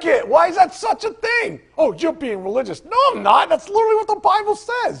like it. Why is that such a thing? Oh, you're being religious. No, I'm not. That's literally what the Bible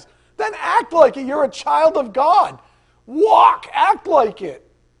says. Then act like it. You're a child of God. Walk. Act like it.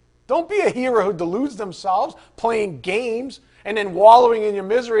 Don't be a hero who deludes themselves, playing games, and then wallowing in your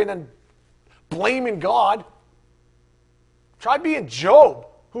misery and then blaming God. Try being Job,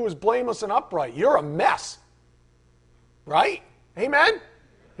 who was blameless and upright. You're a mess. Right? Amen?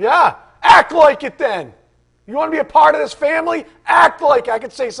 Yeah. Act like it then. You want to be a part of this family? Act like it. I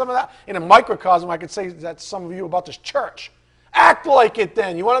could say some of that. In a microcosm, I could say that to some of you about this church. Act like it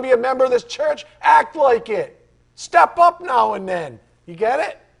then. You want to be a member of this church? Act like it. Step up now and then. You get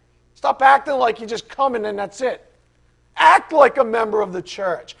it? Stop acting like you just come and then that's it. Act like a member of the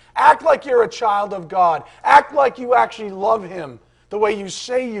church. Act like you're a child of God. Act like you actually love Him the way you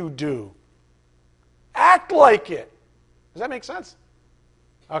say you do. Act like it. Does that make sense?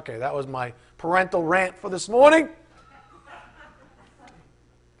 Okay, that was my parental rant for this morning.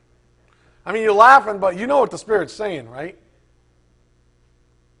 I mean, you're laughing, but you know what the Spirit's saying, right?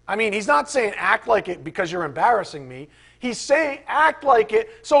 I mean, He's not saying act like it because you're embarrassing me. He's saying act like it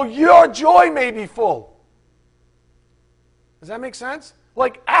so your joy may be full. Does that make sense?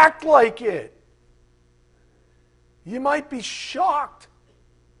 Like, act like it. You might be shocked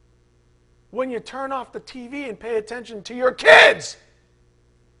when you turn off the TV and pay attention to your kids.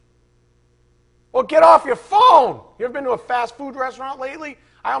 Or get off your phone. You ever been to a fast food restaurant lately?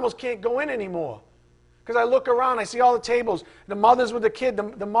 I almost can't go in anymore. Because I look around, I see all the tables, the mothers with the kid,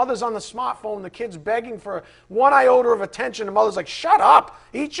 the mother's on the smartphone, the kid's begging for one iota of attention. The mother's like, shut up,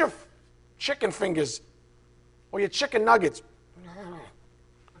 eat your chicken fingers or your chicken nuggets.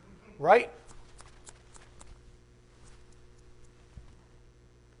 Right?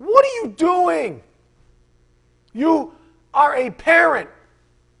 What are you doing? You are a parent.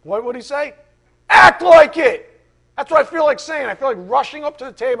 What would he say? Act like it. That's what I feel like saying. I feel like rushing up to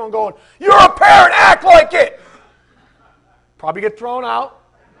the table and going, "You're a parent, act like it!" Probably get thrown out.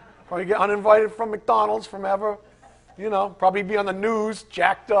 Probably get uninvited from McDonald's from ever. Probably be on the news,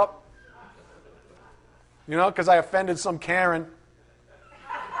 jacked up. Because I offended some Karen.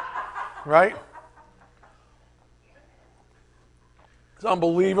 Right? It's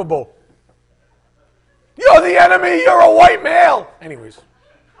unbelievable. You're the enemy, you're a white male. Anyways,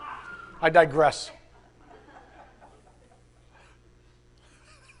 I digress.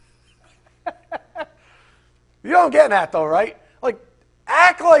 You don't get that though, right? Like,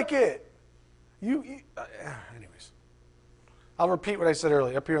 act like it. Anyways, I'll repeat what I said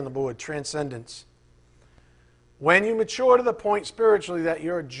earlier up here on the board. Transcendence. When you mature to the point spiritually that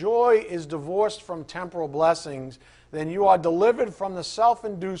your joy is divorced from temporal blessings, then you are delivered from the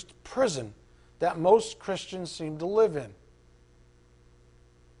self-induced prison that most Christians seem to live in.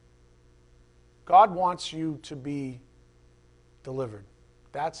 God wants you to be delivered.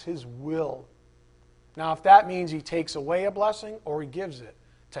 That's His will. Now, if that means He takes away a blessing or He gives it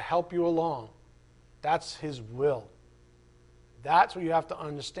to help you along, that's His will. That's what you have to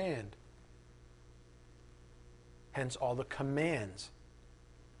understand. Hence all the commands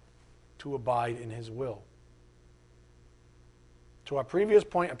to abide in His will. To our previous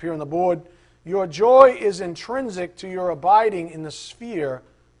point up here on the board, your joy is intrinsic to your abiding in the sphere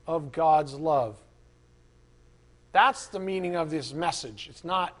of God's love. That's the meaning of this message. It's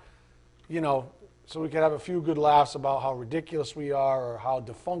not, so we could have a few good laughs about how ridiculous we are or how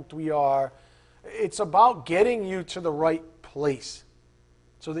defunct we are. It's about getting you to the right place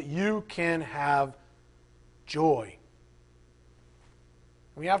so that you can have joy.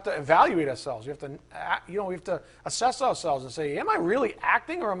 We have to evaluate ourselves. We have to assess ourselves and say, am I really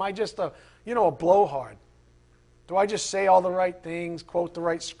acting or am I just a blowhard? Do I just say all the right things, quote the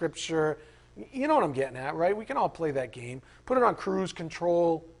right scripture? You know what I'm getting at, right? We can all play that game. Put it on cruise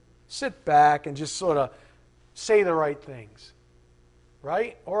control, sit back and just sort of say the right things,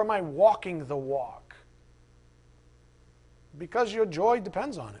 right? Or am I walking the walk? Because your joy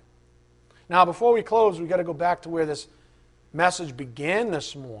depends on it. Now, before we close, we've got to go back to where this message began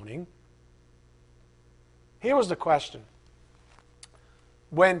this morning. Here was the question.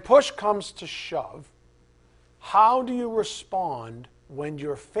 When push comes to shove, how do you respond when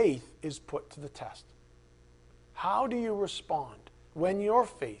your faith is put to the test? How do you respond when your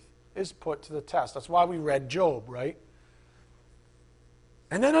faith is put to the test? That's why we read Job, right?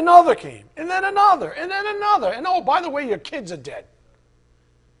 And then another came, and then another, and then another. And oh, by the way, your kids are dead.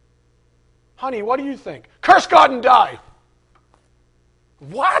 Honey, what do you think? Curse God and die.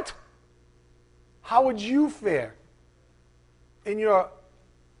 What? How would you fare in your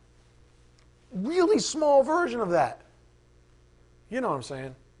really small version of that? You know what I'm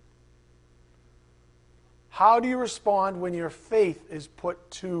saying? How do you respond when your faith is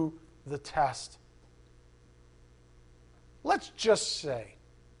put to the test? Let's just say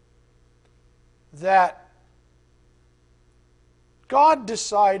that God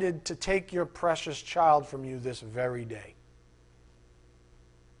decided to take your precious child from you this very day.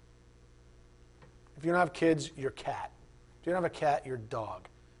 If you don't have kids, your cat. If you don't have a cat, your dog.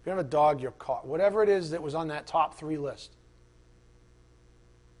 If you don't have a dog, your car. Whatever it is that was on that top 3 list.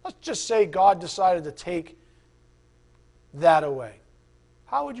 Let's just say God decided to take that away.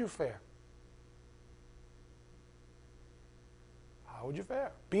 How would you fare? How would you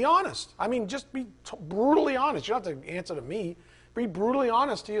fare? Be honest. I mean, just be brutally honest. You don't have to answer to me. Be brutally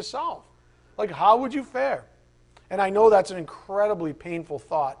honest to yourself. Like, how would you fare? And I know that's an incredibly painful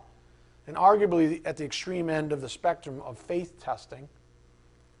thought, and arguably at the extreme end of the spectrum of faith testing.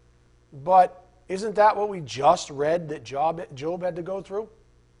 But isn't that what we just read that Job had to go through?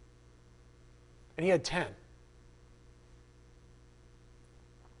 And he had 10.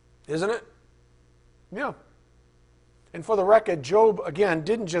 Isn't it? Yeah. And for the record, Job, again,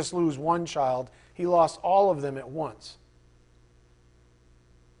 didn't just lose one child. He lost all of them at once.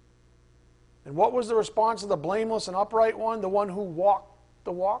 And what was the response of the blameless and upright one? The one who walked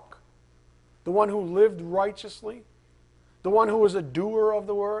the walk? The one who lived righteously? The one who was a doer of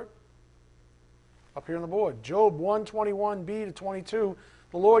the word? Up here on the board. Job 1:21b to 22.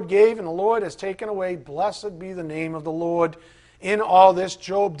 The Lord gave and the Lord has taken away. Blessed be the name of the Lord. In all this,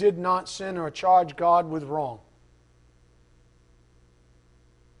 Job did not sin or charge God with wrong.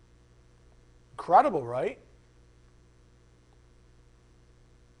 Incredible, right?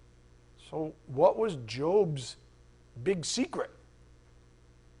 So what was Job's big secret?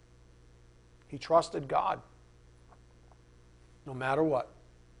 He trusted God, no matter what.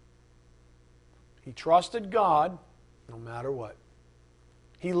 He trusted God, no matter what.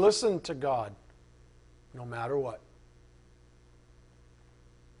 He listened to God, no matter what.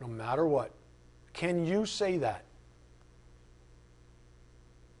 No matter what. Can you say that?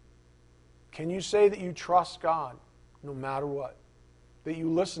 Can you say that you trust God no matter what? That you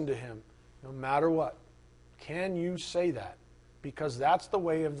listen to Him no matter what? Can you say that? Because that's the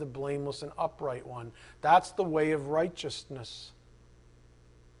way of the blameless and upright one. That's the way of righteousness.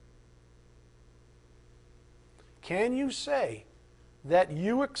 Can you say that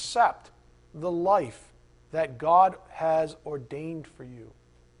you accept the life that God has ordained for you?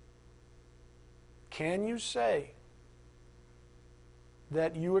 Can you say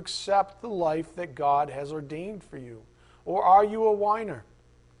that you accept the life that God has ordained for you? Or are you a whiner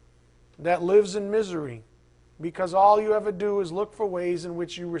that lives in misery because all you ever do is look for ways in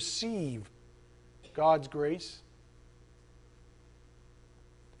which you receive God's grace?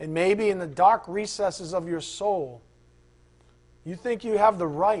 And maybe in the dark recesses of your soul, you think you have the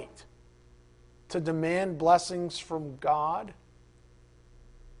right to demand blessings from God?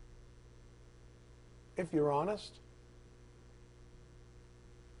 If you're honest.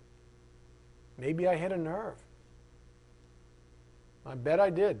 Maybe I hit a nerve. I bet I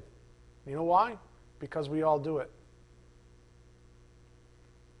did. You know why? Because we all do it.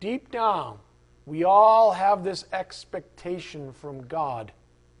 Deep down, we all have this expectation from God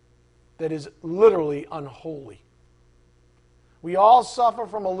that is literally unholy. We all suffer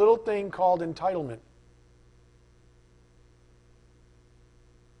from a little thing called entitlement.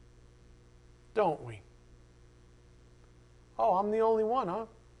 Don't we? Oh, I'm the only one, huh?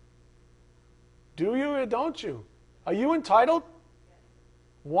 Do you or don't you? Are you entitled?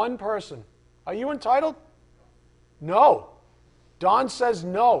 One person. Are you entitled? No. Don says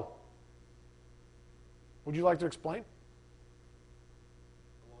no. Would you like to explain?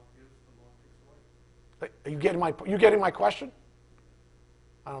 Are you getting my question?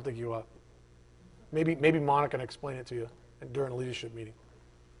 I don't think you are. Maybe Monica can explain it to you during a leadership meeting.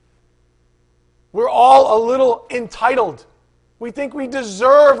 We're all a little entitled. We think we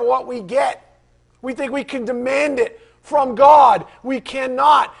deserve what we get. We think we can demand it from God. We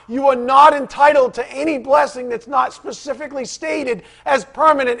cannot. You are not entitled to any blessing that's not specifically stated as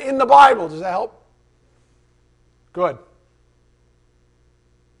permanent in the Bible. Does that help? Good.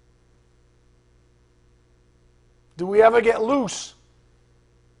 Do we ever get loose?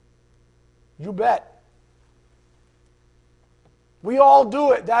 You bet. We all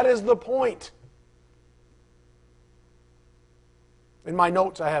do it. That is the point. In my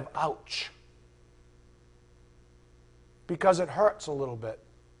notes I have ouch. Because it hurts a little bit.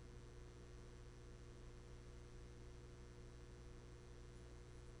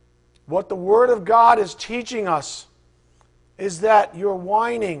 What the Word of God is teaching us is that your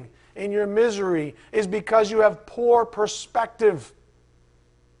whining and your misery is because you have poor perspective.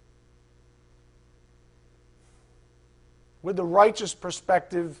 With the righteous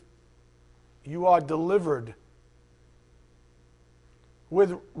perspective, you are delivered.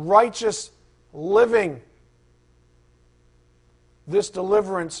 With righteous living, this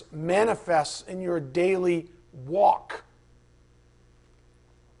deliverance manifests in your daily walk.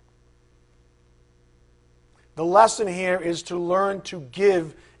 The lesson here is to learn to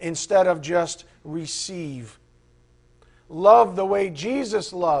give instead of just receive. Love the way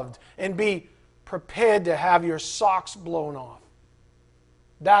Jesus loved and be prepared to have your socks blown off.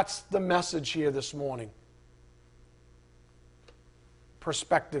 That's the message here this morning.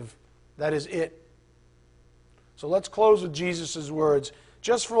 Perspective. That is it. So let's close with Jesus' words,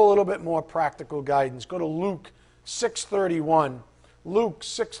 just for a little bit more practical guidance. Go to Luke 6:31. Luke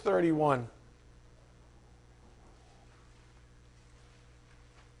 6:31.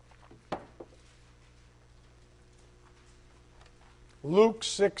 Luke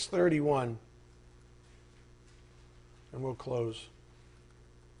 6:31. And we'll close.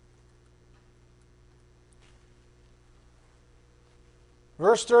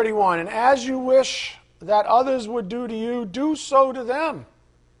 Verse 31, and as you wish that others would do to you, do so to them.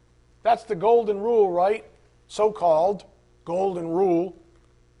 That's the golden rule, right? So-called golden rule.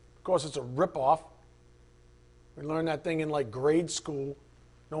 Of course, it's a ripoff. We learned that thing in like grade school.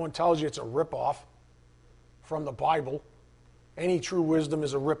 No one tells you it's a ripoff from the Bible. Any true wisdom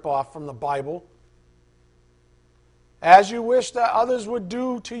is a ripoff from the Bible. As you wish that others would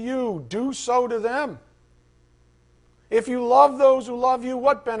do to you, do so to them. If you love those who love you,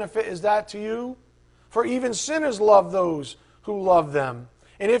 what benefit is that to you? For even sinners love those who love them.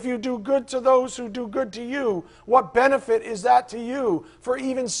 And if you do good to those who do good to you, what benefit is that to you? For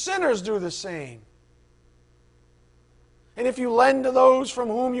even sinners do the same. And if you lend to those from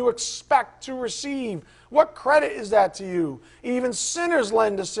whom you expect to receive, what credit is that to you? Even sinners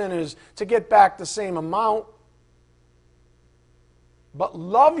lend to sinners to get back the same amount. But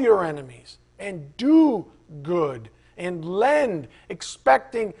love your enemies and do good and lend,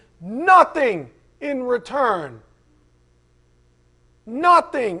 expecting nothing in return.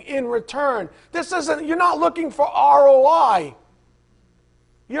 Nothing in return. You're not looking for ROI.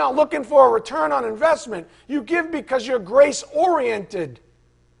 You're not looking for a return on investment. You give because you're grace-oriented.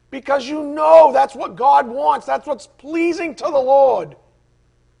 Because you know that's what God wants. That's what's pleasing to the Lord.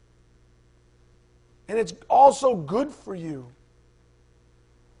 And it's also good for you.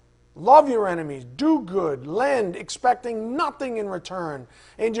 Love your enemies. Do good. Lend, expecting nothing in return.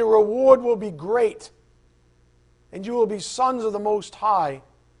 And your reward will be great. And you will be sons of the Most High.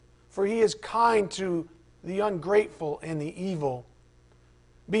 For He is kind to the ungrateful and the evil.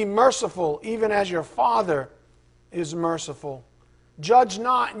 Be merciful, even as your Father is merciful. Judge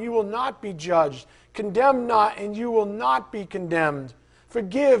not, and you will not be judged. Condemn not, and you will not be condemned.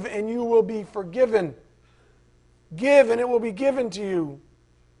 Forgive, and you will be forgiven. Give, and it will be given to you.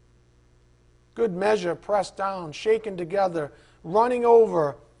 Good measure, pressed down, shaken together, running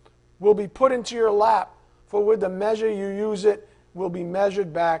over, will be put into your lap. For with the measure you use it, will be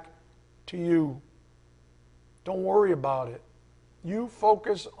measured back to you. Don't worry about it. You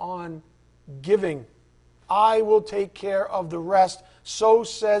focus on giving. I will take care of the rest. So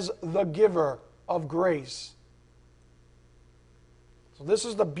says the giver of grace. So this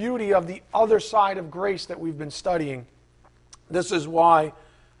is the beauty of the other side of grace that we've been studying. This is why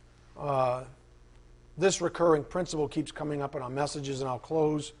this recurring principle keeps coming up in our messages, and I'll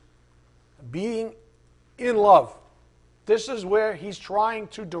close. Being in love. This is where He's trying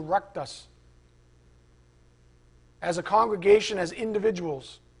to direct us. As a congregation, as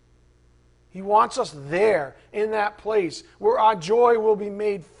individuals. He wants us there, in that place, where our joy will be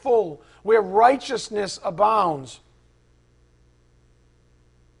made full, where righteousness abounds,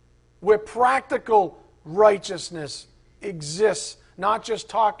 where practical righteousness exists, not just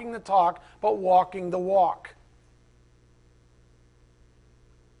talking the talk, but walking the walk.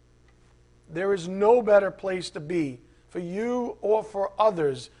 There is no better place to be for you or for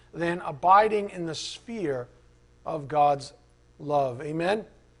others than abiding in the sphere of God's love. Amen?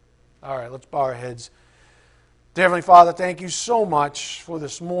 All right, let's bow our heads. Dear Heavenly Father, thank you so much for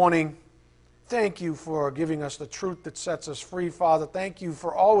this morning. Thank you for giving us the truth that sets us free, Father. Thank you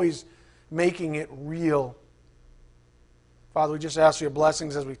for always making it real. Father, we just ask for your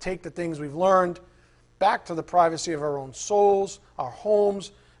blessings as we take the things we've learned back to the privacy of our own souls, our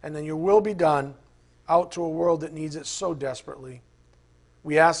homes, and then your will be done out to a world that needs it so desperately.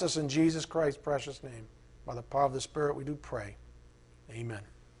 We ask this in Jesus Christ's precious name. By the power of the Spirit, we do pray. Amen.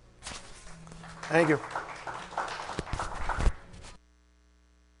 Thank you.